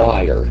is a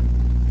wire.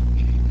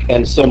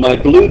 And so my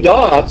blue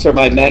dots are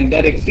my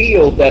magnetic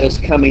field that is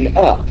coming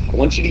up. I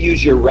want you to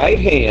use your right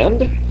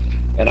hand,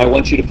 and I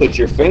want you to put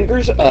your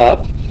fingers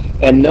up,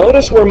 and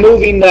notice we're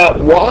moving that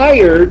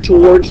wire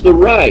towards the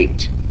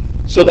right.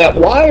 So that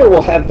wire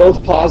will have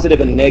both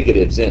positive and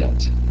negatives in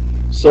it.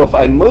 So if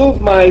I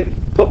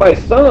put my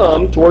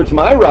thumb towards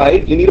my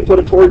right, you need to put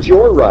it towards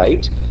your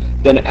right,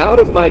 then out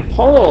of my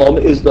palm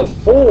is the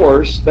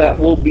force that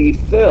will be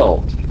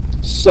felt.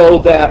 So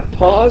that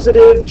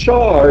positive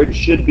charge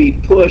should be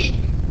pushed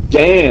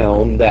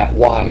down that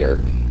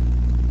wire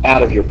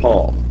out of your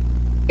palm.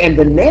 And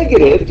the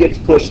negative gets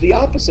pushed the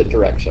opposite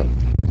direction.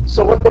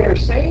 So what they're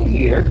saying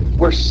here,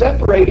 we're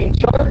separating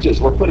charges.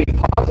 We're putting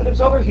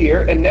positives over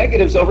here and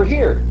negatives over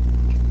here.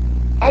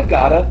 I've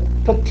got a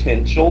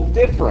potential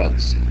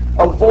difference,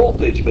 a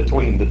voltage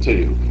between the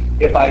two.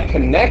 If I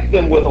connect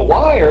them with a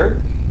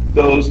wire,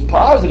 those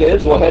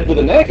positives will head to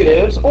the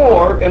negatives,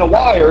 or in a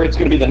wire, it's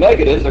going to be the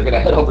negatives, they're going to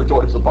head over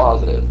towards the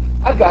positive.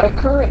 I've got a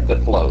current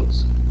that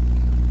flows.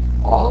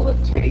 All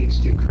it takes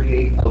to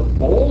create a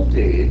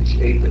voltage,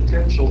 a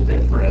potential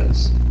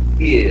difference,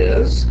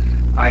 is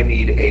I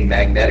need a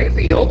magnetic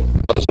field.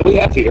 That's what we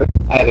have here.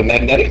 I have a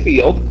magnetic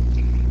field.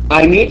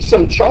 I need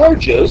some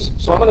charges,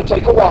 so I'm going to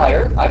take a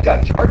wire. I've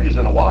got charges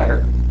in a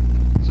wire.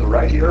 So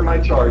right here are my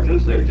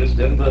charges. They're just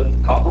in the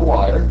copper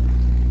wire.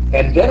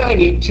 And then I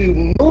need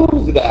to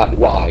move that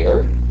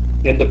wire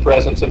in the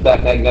presence of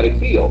that magnetic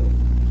field.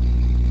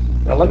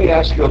 Now let me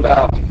ask you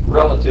about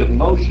relative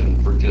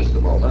motion for just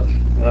a moment.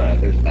 All right,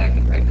 there's a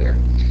magnet right there.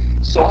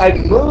 So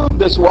I've moved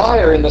this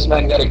wire in this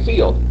magnetic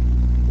field.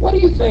 What do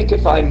you think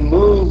if I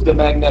move the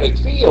magnetic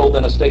field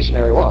in a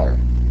stationary wire?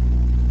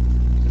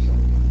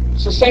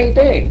 It's the same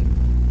thing.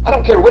 I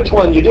don't care which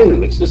one you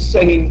do. It's the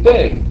same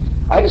thing.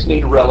 I just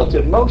need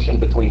relative motion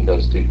between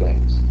those two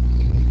things.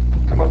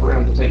 Come up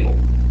around the table.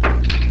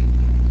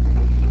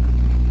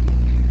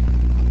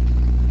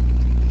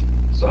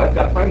 So I've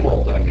got my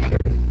multimeter.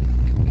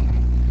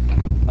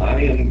 I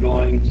am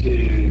going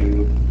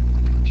to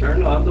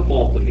turn on the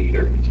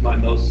multimeter to my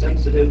most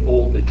sensitive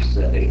voltage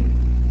setting,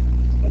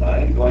 and I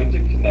am going to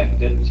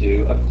connect it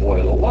to a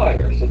coil of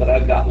wire so that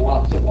I've got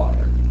lots of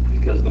wire,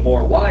 because the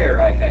more wire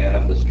I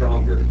have, the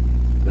stronger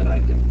that I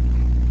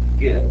can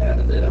get out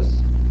of this.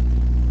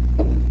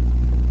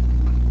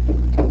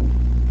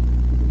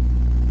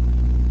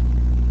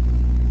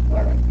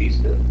 All right, be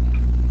still.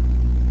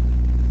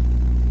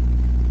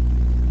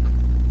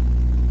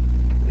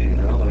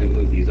 Let me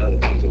move these other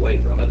things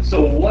away from it.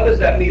 So what is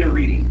that meter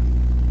reading?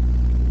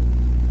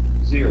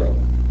 0.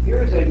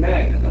 Here's a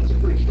magnet. That's a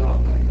pretty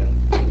strong magnet.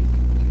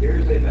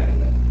 Here's a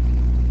magnet.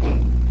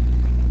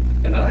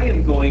 And I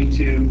am going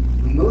to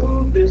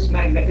move this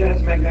magnet. It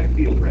has a magnetic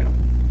field around.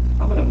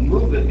 I'm going to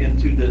move it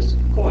into this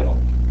coil.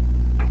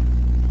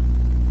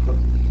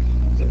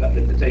 It's about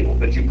at the table,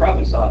 but you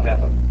probably saw it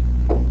happen.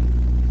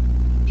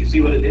 Did you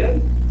see what it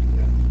did?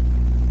 Yeah.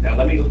 Now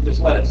let me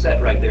just let it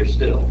set right there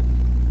still.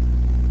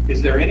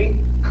 Is there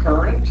any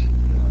current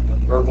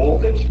or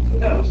voltage?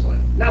 No,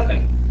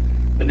 nothing.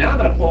 But now I'm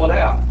going to pull it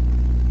out.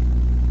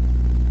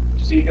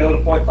 You see it go to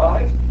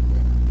 0.5?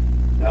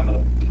 Now I'm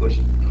going to push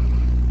it.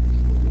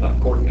 Not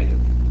coordinated.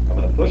 I'm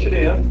going to push it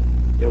in.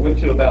 It went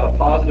to about a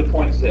positive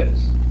 0.6.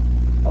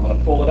 I'm going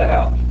to pull it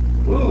out.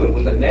 Ooh, it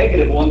was a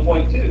negative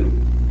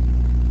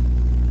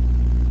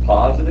 1.2.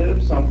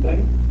 Positive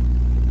something,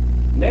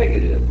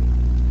 negative.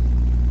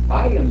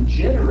 I am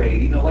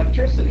generating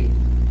electricity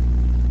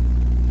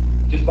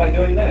just by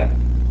doing that.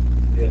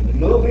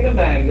 Moving a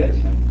magnet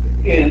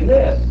in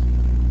this.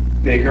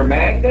 Bigger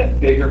magnet,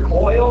 bigger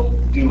coil,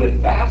 do it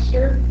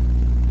faster.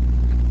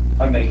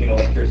 I'm making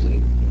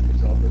electricity.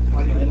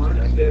 How do you mark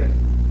it?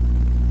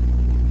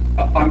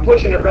 I'm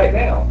pushing it right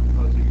now.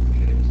 Oh, so you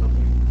push it into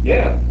something?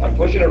 Yeah, I'm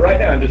pushing it right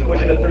now. I'm just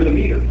pushing it through the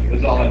meter.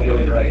 That's all I'm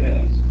doing right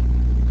now.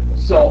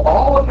 So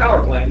all a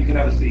power plant, you can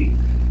have a seat.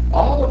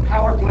 All a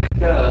power plant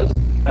does,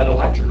 an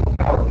electrical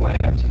power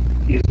plant,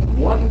 is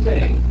one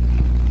thing.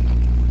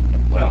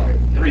 Well,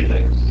 three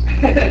things.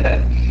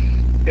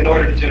 In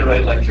order to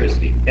generate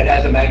electricity. It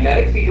has a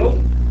magnetic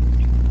field,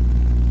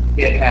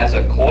 it has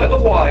a coil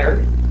of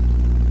wire,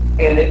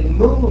 and it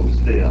moves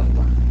them.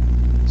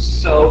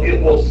 So it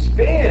will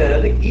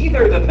spin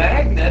either the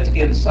magnet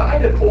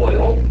inside a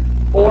coil,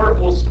 or it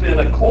will spin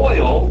a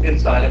coil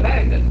inside a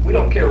magnet. We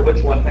don't care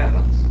which one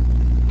happens.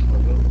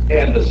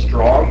 And the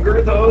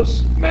stronger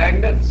those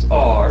magnets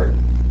are,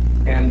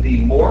 and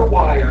the more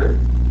wire,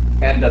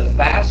 and the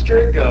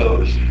faster it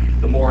goes,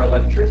 the more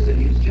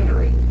electricity is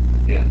generated.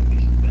 Yeah.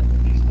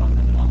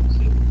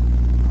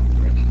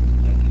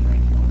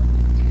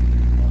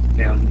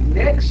 Now,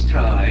 next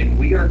time,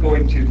 we are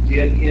going to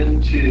get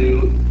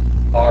into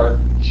our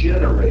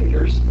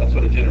generators. That's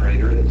what a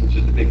generator is. It's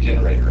just a big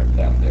generator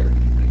out there.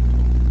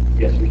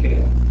 Yes, we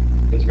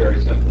can. It's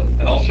very simple.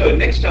 And I'll show you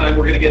next time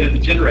we're going to get into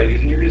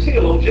generators, and you're going to see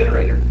a little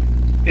generator.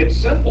 It's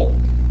simple.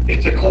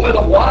 It's a coil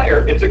of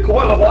wire. It's a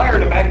coil of wire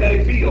in a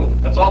magnetic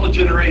field. That's all a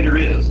generator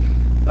is.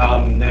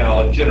 Now,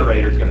 a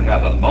generator is going to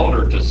have a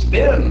motor to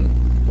spin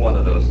one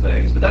of those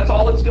things, but that's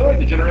all it's doing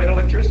to generate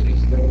electricity.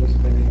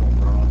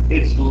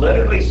 It's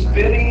literally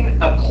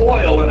spinning a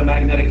coil in a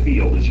magnetic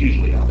field is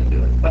usually how they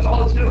do it. That's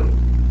all it's doing.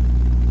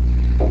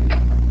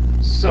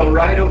 So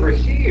right over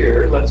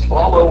here, let's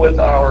follow with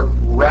our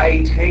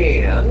right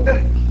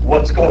hand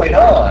what's going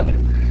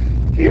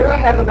on. Here I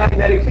have a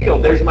magnetic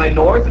field. There's my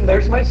north and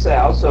there's my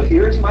south, so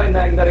here's my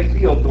magnetic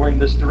field going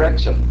this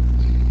direction.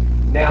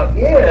 Now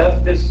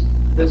if this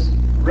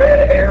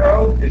red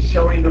arrow is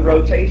showing the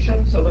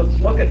rotation, so let's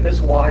look at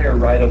this wire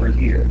right over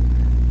here.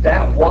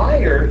 That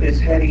wire is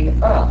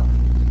heading up.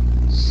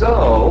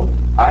 So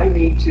I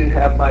need to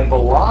have my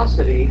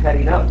velocity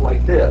heading up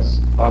like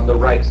this on the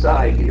right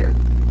side here.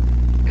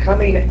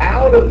 Coming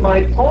out of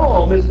my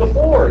palm is the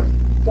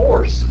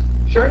force.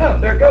 Sure enough,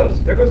 there it goes.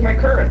 There goes my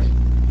current,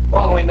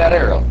 following that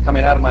arrow,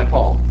 coming out of my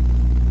palm.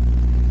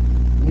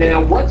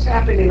 Now, what's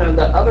happening on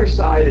the other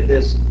side of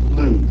this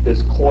loop,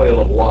 this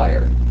coil of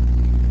wire?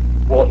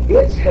 Well,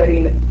 it's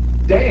heading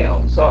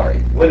down,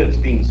 when it's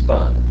being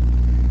spun.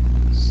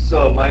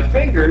 So my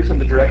fingers in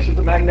the direction of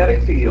the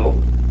magnetic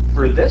field.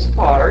 For this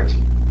part,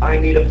 I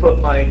need to put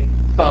my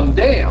thumb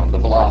down, the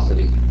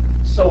velocity.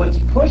 So it's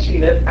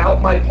pushing it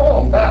out my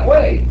palm that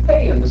way,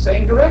 hey, in the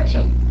same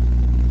direction.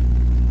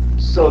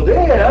 So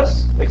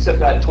this,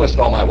 except I twist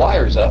all my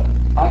wires up,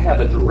 I have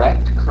a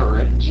direct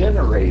current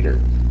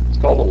generator. It's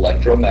called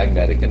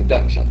electromagnetic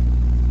induction.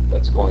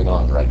 That's going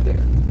on right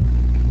there.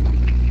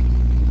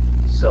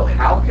 So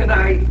how can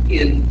I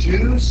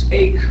induce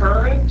a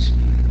current?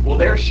 Well,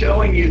 they're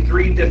showing you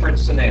three different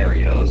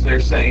scenarios.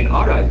 They're saying,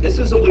 all right, this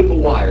is a loop of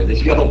wire.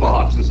 This yellow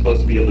box is supposed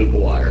to be a loop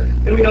of wire.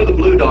 And we know the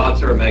blue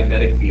dots are a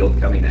magnetic field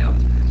coming out.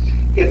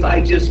 If I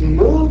just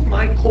move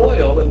my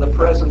coil in the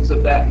presence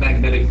of that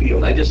magnetic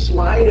field, I just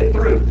slide it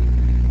through.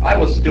 I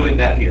was doing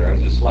that here. I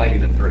was just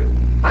sliding it through.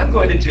 I'm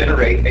going to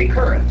generate a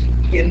current,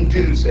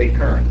 induce a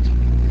current.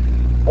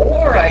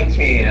 Or I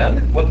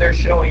can, what they're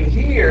showing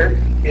here,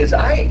 is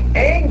I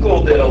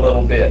angled it a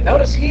little bit.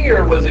 Notice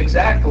here was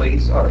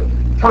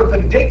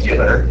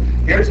perpendicular.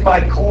 Here's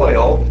my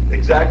coil,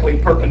 exactly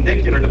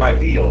perpendicular to my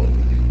field.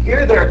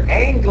 Here they're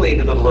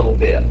angling it a little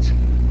bit.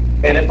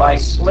 And if I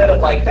slit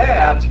it like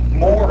that,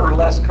 more or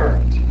less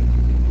current?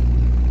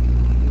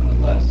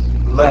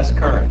 Less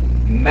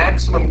current.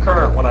 Maximum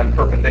current when I'm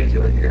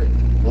perpendicular here.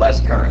 Less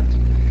current.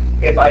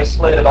 If I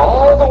slit it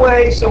all the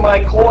way so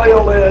my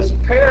coil is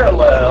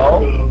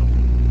parallel,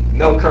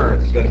 no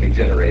current is going to be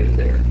generated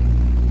there.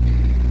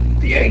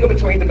 The angle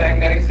between the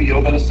magnetic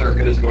field and a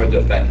circuit is going to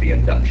affect the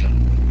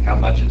induction, how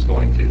much it's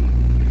going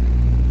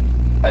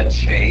to. A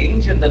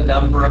change in the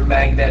number of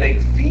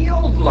magnetic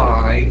field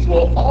lines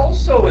will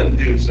also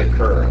induce a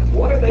current.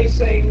 What are they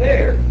saying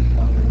there?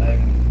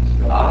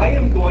 I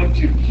am going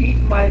to keep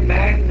my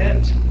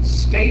magnet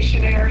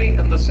stationary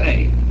and the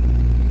same.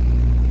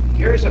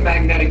 Here's a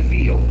magnetic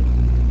field.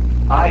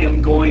 I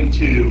am going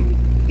to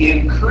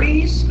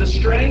increase the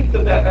strength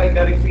of that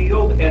magnetic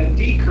field and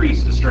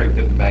decrease the strength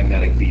of the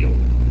magnetic field.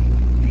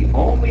 The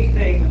only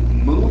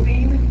thing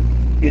moving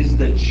is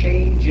the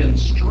change in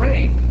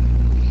strength.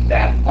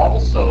 That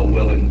also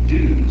will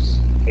induce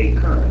a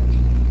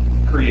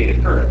current, create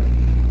a current.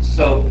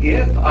 So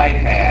if I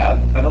have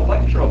an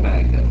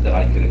electromagnet that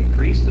I can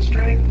increase the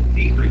strength,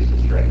 decrease the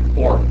strength,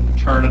 or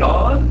turn it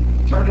on,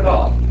 turn it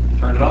off,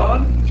 turn it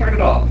on, turn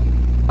it off,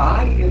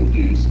 I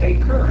induce a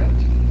current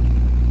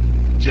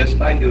just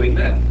by doing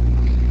that.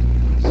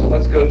 So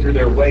let's go through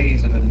their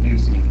ways of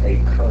inducing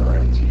a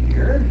current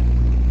here.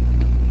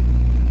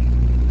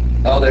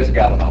 Oh, there's a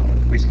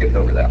galvanometer. We skipped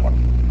over that one.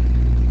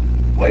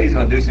 Ways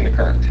of inducing a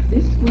current.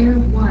 This square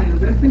of wire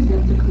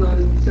represents a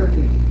closed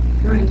circuit.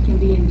 Current can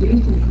be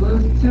induced in a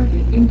closed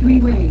circuit in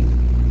three ways.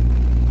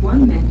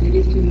 One method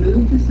is to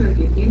move the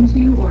circuit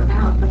into or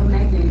out of a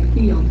magnetic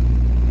field.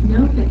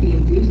 Note that the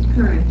induced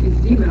current is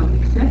zero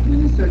except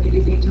when the circuit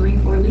is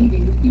entering or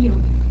leaving the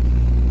field.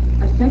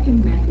 A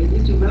second method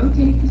is to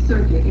rotate the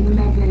circuit in the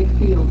magnetic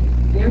field,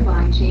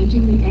 thereby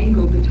changing the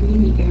angle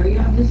between the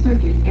area of the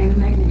circuit and the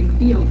magnetic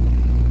field.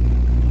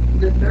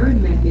 The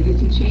third method is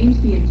to change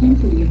the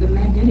intensity of the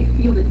magnetic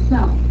field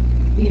itself.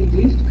 The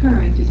induced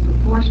current is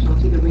proportional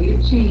to the rate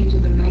of change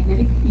of the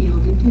magnetic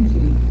field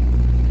intensity.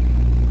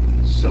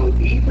 So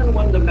even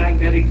when the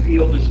magnetic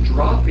field is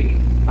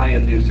dropping, I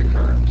induce a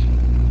current.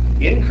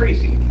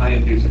 Increasing, I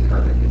induce a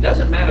current. It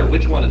doesn't matter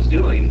which one it's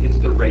doing, it's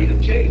the rate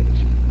of change.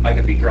 I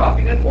could be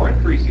dropping it or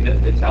increasing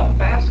it. It's how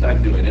fast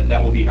I'm doing it.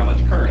 That will be how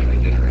much current I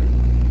generate.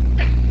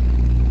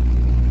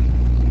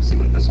 Let's see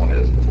what this one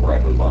is before I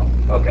move on.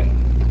 Okay,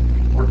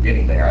 we're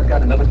getting there. I've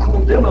got another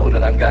cool demo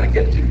that I've got to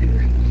get to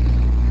here.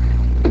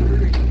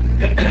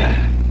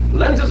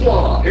 Lenz's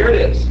law, here it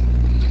is.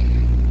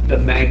 The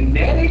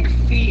magnetic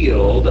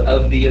field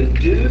of the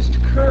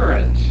induced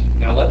current.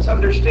 Now let's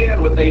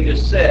understand what they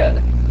just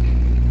said.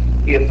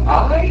 If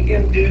I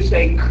induce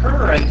a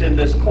current in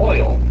this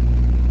coil,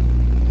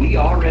 we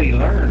already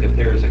learned if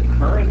there is a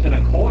current in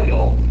a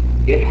coil,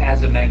 it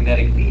has a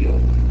magnetic field.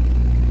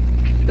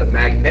 The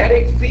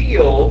magnetic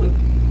field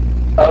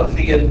of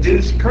the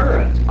induced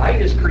current, I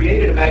just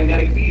created a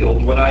magnetic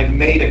field when I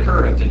made a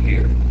current in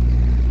here,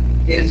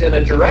 is in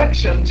a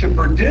direction to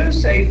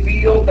produce a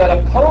field that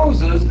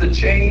opposes the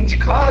change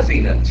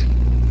causing it.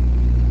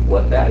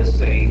 What that is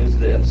saying is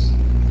this.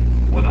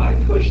 When I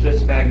push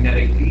this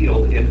magnetic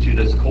field into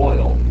this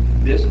coil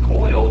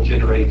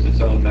generates its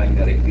own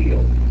magnetic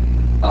field,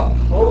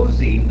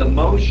 opposing the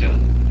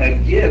motion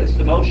against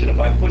the motion. If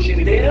I'm pushing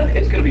it in,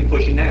 it's going to be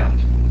pushing out.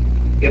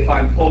 If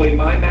I'm pulling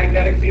my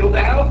magnetic field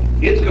out,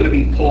 it's going to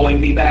be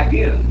pulling me back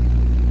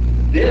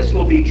in. This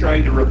will be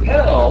trying to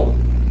repel,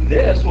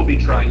 this will be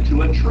trying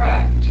to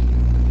attract.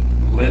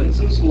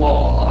 Lenz's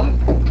law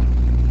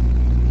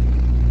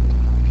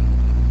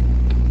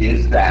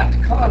is that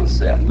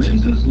concept.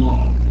 Lenz's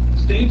law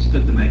states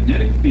that the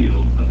magnetic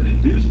field of an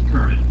induced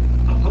current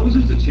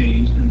opposes a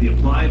change in the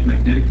applied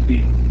magnetic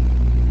field.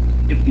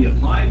 If the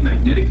applied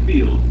magnetic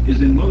field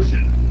is in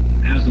motion,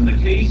 as in the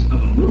case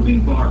of a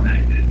moving bar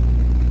magnet,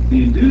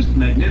 the induced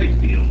magnetic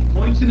field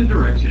points in a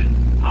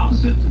direction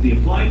opposite to the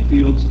applied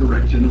field's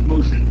direction of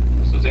motion.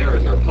 So those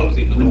arrows are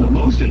opposing the When the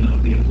north. motion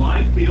of the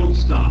applied field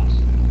stops,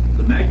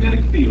 the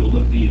magnetic field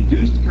of the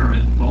induced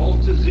current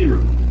falls to zero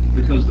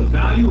because the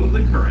value of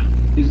the current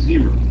is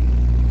zero.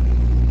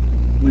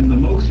 When the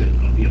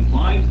motion of the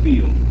applied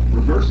field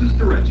reverses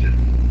direction,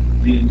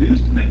 the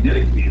induced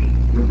magnetic field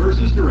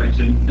reverses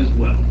direction as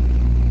well.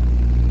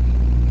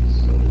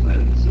 So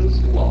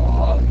Lenz's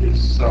law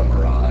is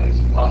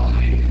summarized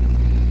by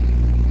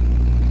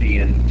the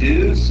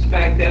induced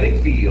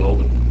magnetic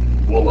field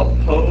will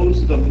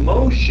oppose the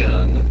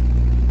motion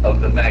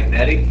of the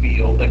magnetic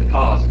field that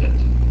caused it.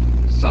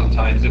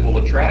 Sometimes it will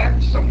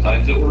attract,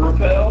 sometimes it will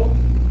repel.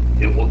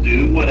 It will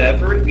do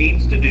whatever it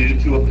needs to do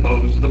to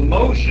oppose the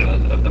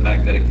motion of the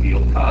magnetic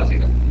field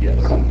causing it. Yes.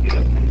 Get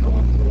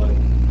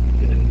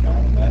a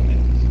giant magnet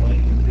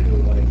swing into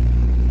like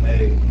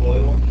a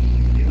coil.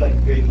 You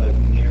create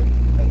near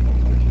perpetual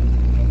motion.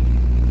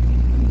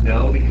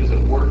 No, because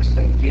it works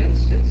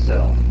against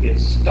itself. It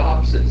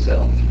stops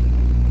itself.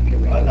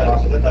 I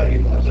thought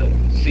you said.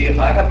 See, if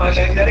I have my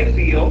magnetic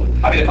field,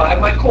 if I have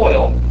my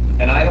coil,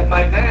 and I have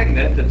my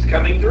magnet that's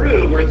coming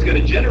through where it's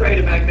going to generate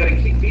a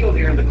magnetic field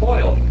here in the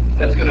coil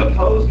that's going to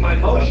oppose my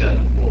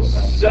motion.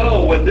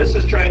 So when this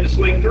is trying to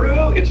swing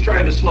through, it's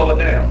trying to slow it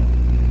down.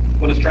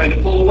 When it's trying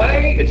to pull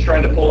away, it's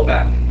trying to pull it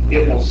back.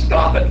 It will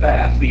stop it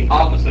fast. The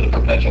opposite of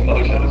perpetual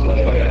motion is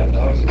what's going to happen.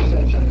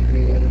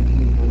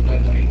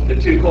 The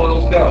two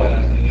coils go.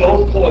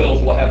 Both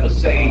coils will have the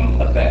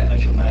same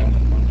effect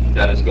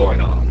that is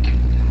going on.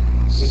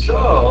 So,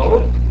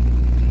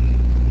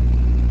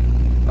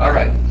 all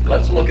right,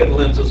 let's look at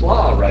Lenz's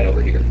law right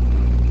over here.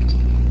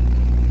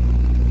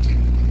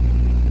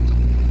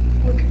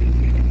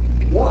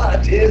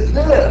 What is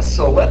this?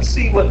 So let's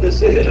see what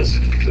this is, as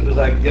soon as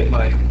I can get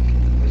my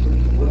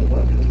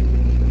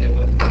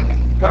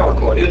power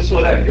cord. It'll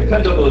slow down. Your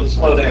pendulum will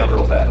slow down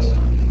real fast.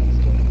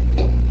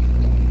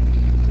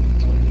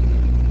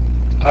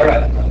 All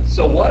right,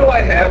 so what do I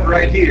have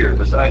right here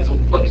besides what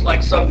looks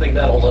like something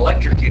that'll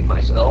electrocute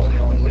myself?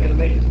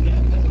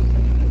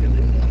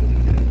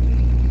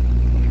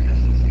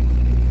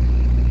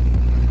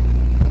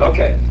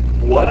 Okay,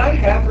 what I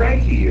have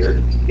right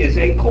here is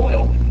a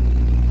coil.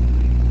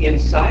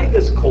 Inside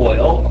this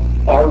coil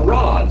are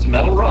rods,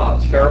 metal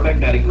rods,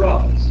 ferromagnetic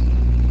rods.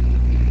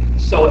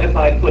 So if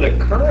I put a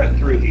current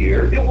through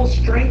here, it will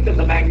strengthen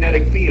the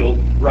magnetic field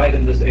right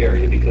in this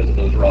area because of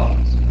those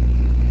rods.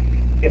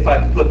 If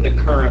I put the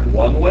current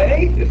one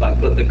way, if I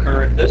put the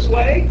current this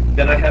way,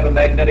 then I have a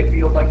magnetic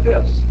field like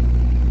this.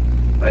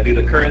 If I do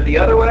the current the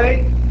other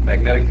way,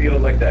 magnetic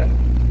field like that.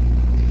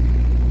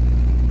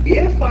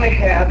 If I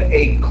have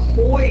a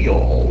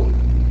coil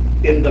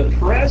in the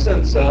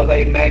presence of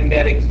a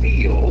magnetic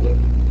field,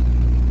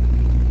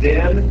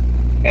 then,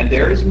 and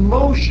there is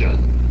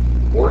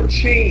motion or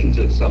change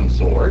of some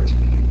sort,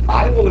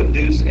 I will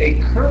induce a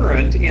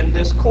current in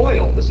this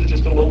coil. This is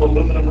just a little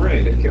aluminum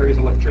ring that carries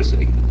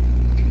electricity.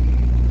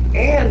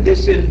 And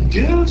this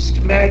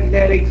induced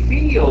magnetic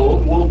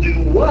field will do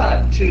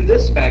what to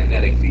this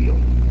magnetic field?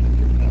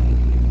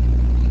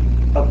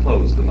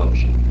 Oppose the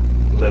motion.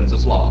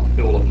 Lenz's law.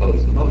 It will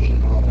oppose the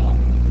motion.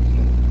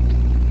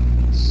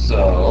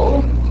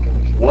 So,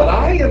 what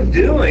I am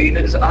doing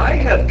is I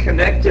have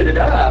connected it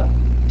up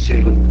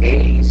to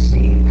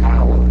AC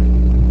power.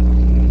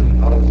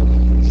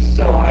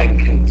 So I'm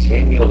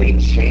continually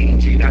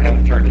changing. I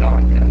haven't turned it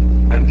on yet.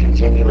 I'm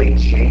continually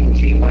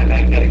changing my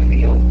magnetic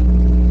field.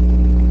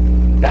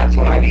 That's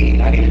what I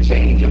need. I need a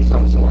change of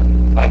some sort.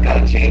 I've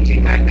got a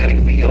changing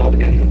magnetic field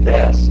into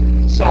this.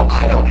 So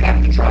I don't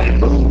have to try and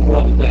move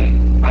one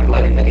thing. I'm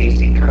letting the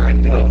AC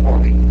current do it for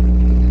me.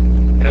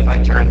 And if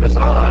I turn this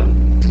on,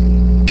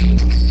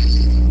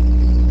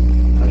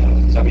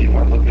 some of you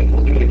weren't looking,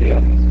 we'll do it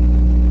again.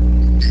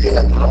 They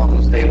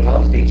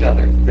opposed each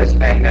other. This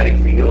magnetic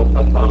field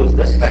opposed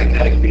this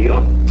magnetic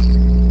field,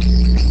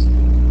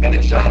 and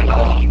it shut it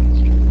off.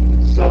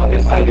 So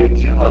if I do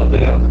two of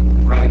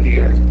them right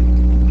here,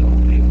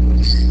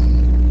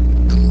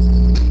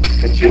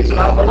 it shoots it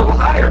off a little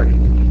higher.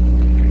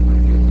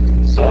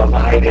 So if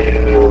I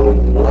do,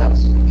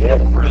 what's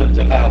different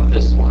about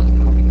this one?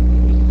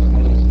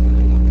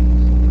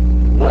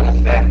 What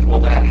effect will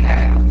that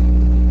have?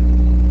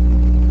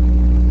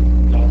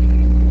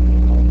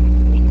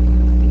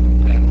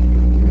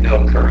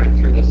 No current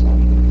through this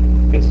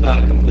one. It's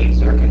not a complete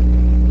circuit.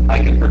 I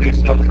can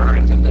produce no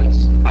current in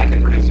this. I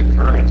can produce a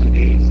current in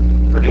these.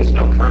 Produce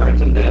no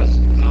current in this.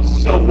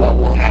 So what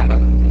will happen?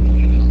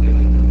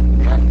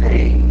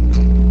 Nothing.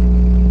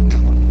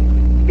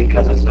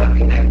 Because it's not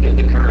connected.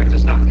 The current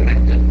is not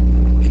connected.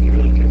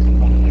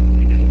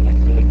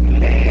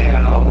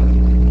 Now,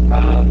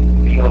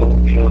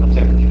 feel the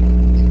temperature.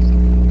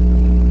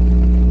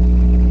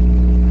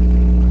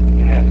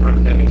 Yeah,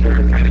 room temperature,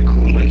 kind of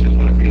coolish is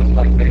what it feels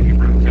like, maybe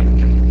room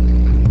temperature.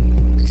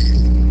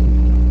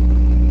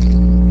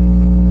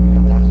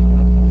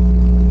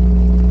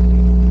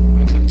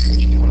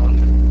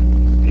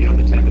 Feel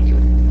the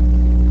temperature.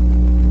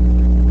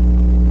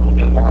 A little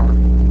bit warmer.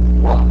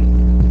 Why?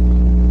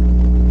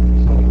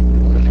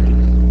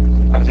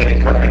 I'm sending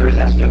current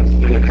resistance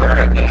through the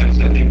current that I'm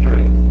sending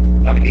through.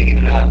 I'm heating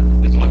it up.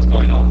 That's what's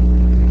going on.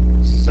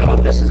 So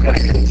this is going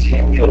to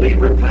continually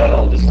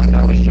repel, just like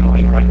I was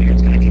showing right here.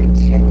 It's going to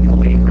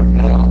continually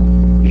repel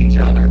each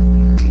other.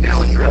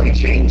 Now it's really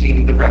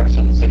changing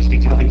direction 60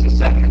 times a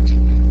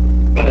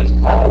second, but it's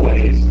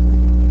always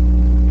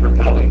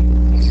repelling.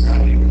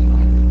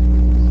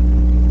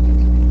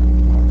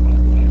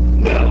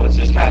 No, it's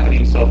just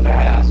happening so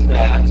fast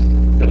that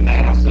the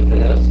mass of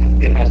this,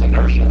 it has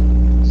inertia.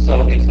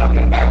 So it's not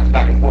going to bounce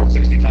back and forth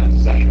 60 times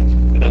a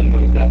second. It doesn't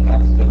move that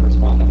fast. It doesn't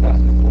respond that fast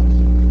and forth.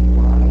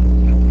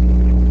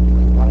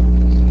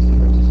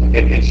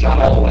 It shot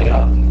all the way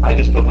up. I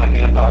just put my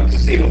hand on to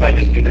see if I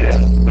just do this,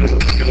 but it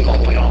goes all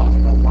the way off.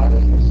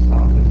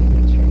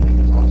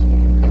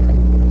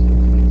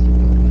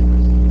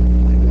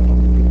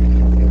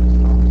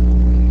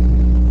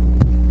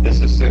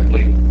 This is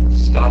simply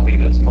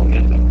stopping its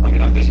momentum. I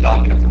mean, I'm just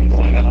stopping it from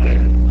going up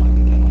there.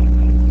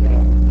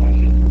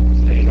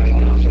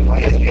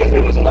 If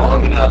it was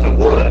long enough, it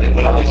would. It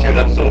would only shoot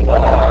up so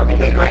far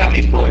because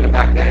gravity's pulling it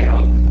back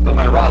down. But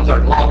my rods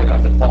aren't long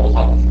enough; it falls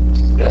off.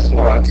 This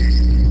one.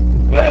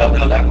 Well,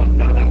 no, that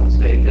one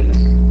stayed, didn't it?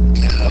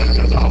 No, it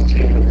goes off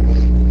too.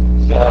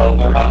 So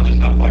my rod's just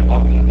not quite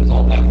long enough. That's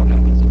all that one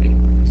happens to be.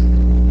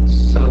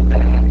 So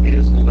that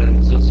is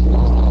Lenz's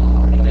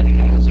law, and it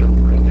has a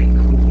really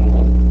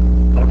cool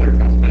other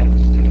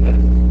effects to it.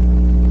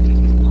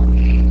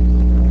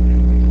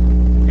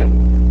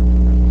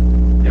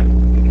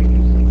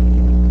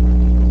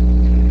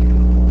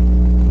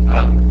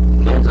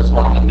 Lenz's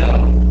law,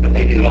 no, but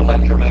they do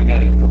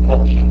electromagnetic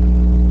propulsion.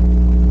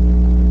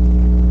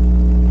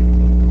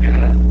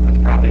 Yeah, that's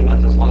probably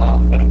Lenz's law,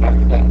 but effect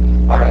of that.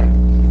 All right,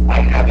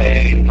 I have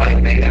a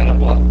pipe made out of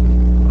what?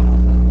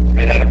 It's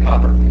made out of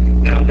copper.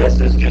 Now this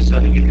is just so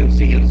that you can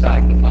see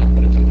inside the pipe,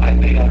 but it's a pipe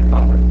made out of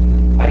copper.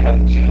 I have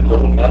two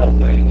little metal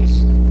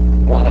things.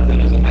 One of them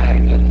is a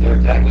magnet. They're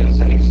exactly the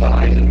same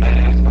size and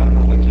mass. I don't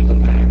know which is a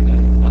magnet.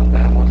 Not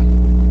that one.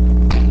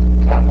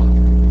 That one.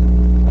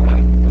 All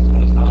right, this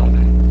one is not a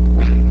magnet.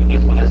 But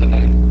this one is a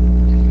magnet.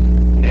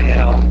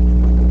 Now,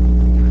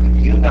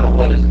 you know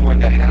what is going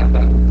to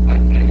happen, I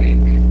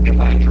think, if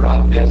I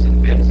drop this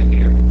and bits in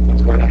here.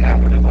 What's going to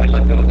happen if I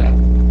let go of that?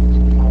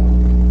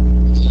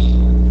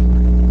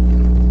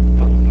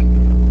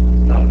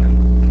 No.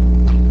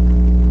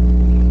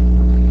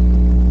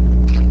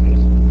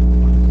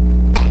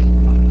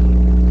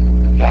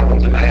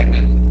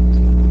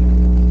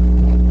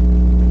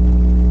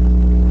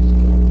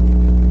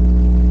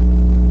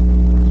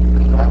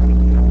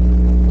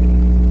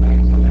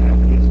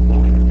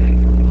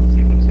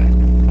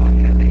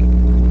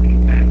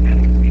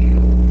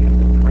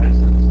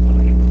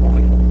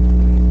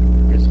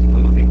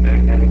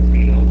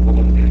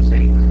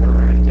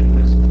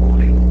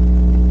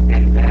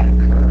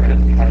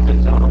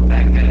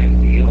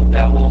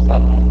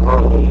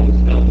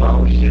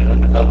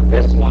 of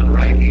this one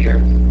right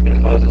here. It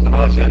opposes the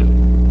motion.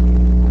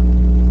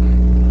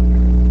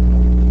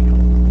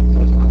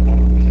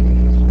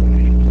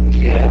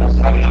 Yes,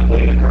 I'm not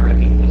putting a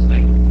current in this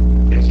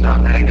thing. It's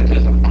not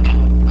magnetism.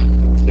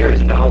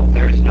 There's no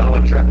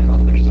attraction. Oh,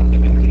 there's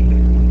something in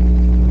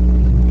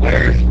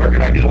there. Where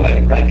can I get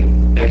away? Right?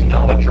 There's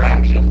no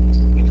attraction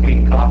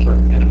between copper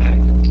and a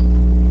magnet.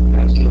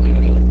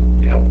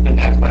 Absolutely. Yep, and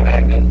that's my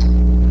magnet.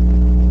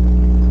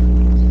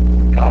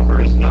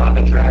 Copper is not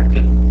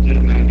attracted to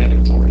the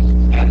magnetic force.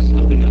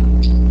 Absolutely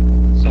not.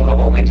 So the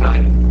only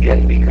time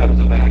it becomes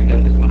a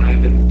magnet is when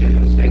I've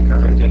induced a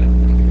current in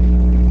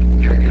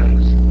it. Here it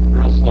goes,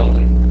 real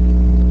slowly,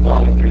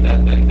 flowing through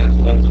that thing. That's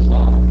Lenz's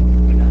law.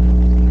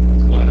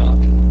 What's going on?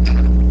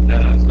 No,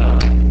 it's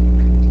not.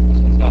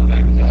 It's not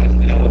magnetized.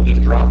 It will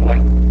just drop like,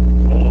 it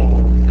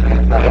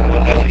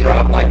will just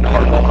drop like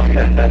normal.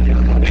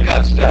 It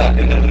got stuck,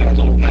 and then there's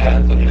little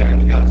pads up there,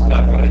 and it got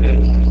stuck what it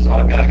is. So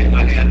I've got to get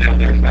my hand down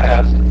there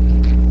fast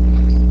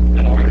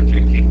in order to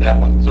keep that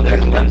one. So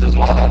there's Lenz's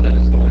law that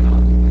is going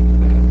on.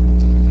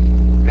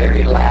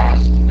 Very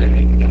last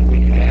thing that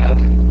we have,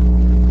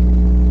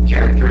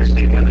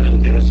 characteristic of an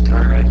induced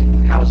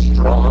current. How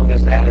strong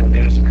is that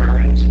induced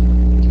current?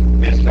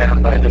 Is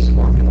found by this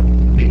formula,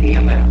 the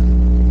EMF.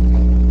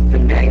 The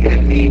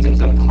negative means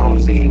it's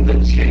opposing the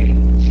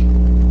change.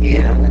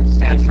 N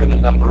stands for the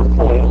number of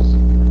coils, the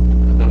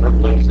number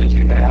of loops that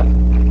you have.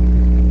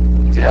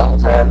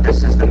 Delta,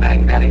 this is the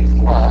magnetic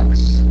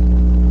flux,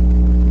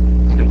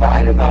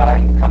 divided by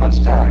how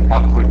much time,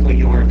 how quickly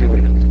you are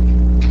doing it.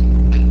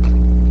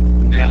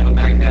 Now the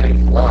magnetic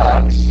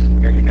flux,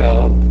 here you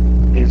go,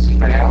 is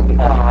found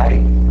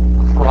by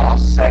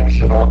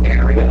cross-sectional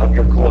area of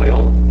your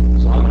coil.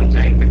 So I'm going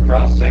to take the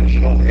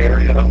cross-sectional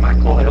area of my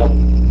coil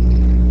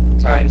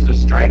times the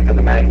strength of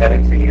the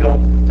magnetic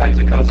field times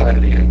the cosine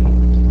of the angle.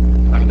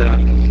 I'm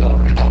done. So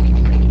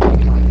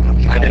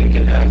I didn't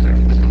get that there.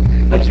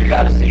 But you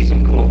got to see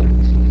some cool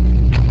things.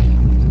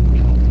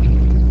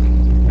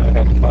 I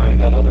have to find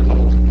that other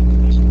little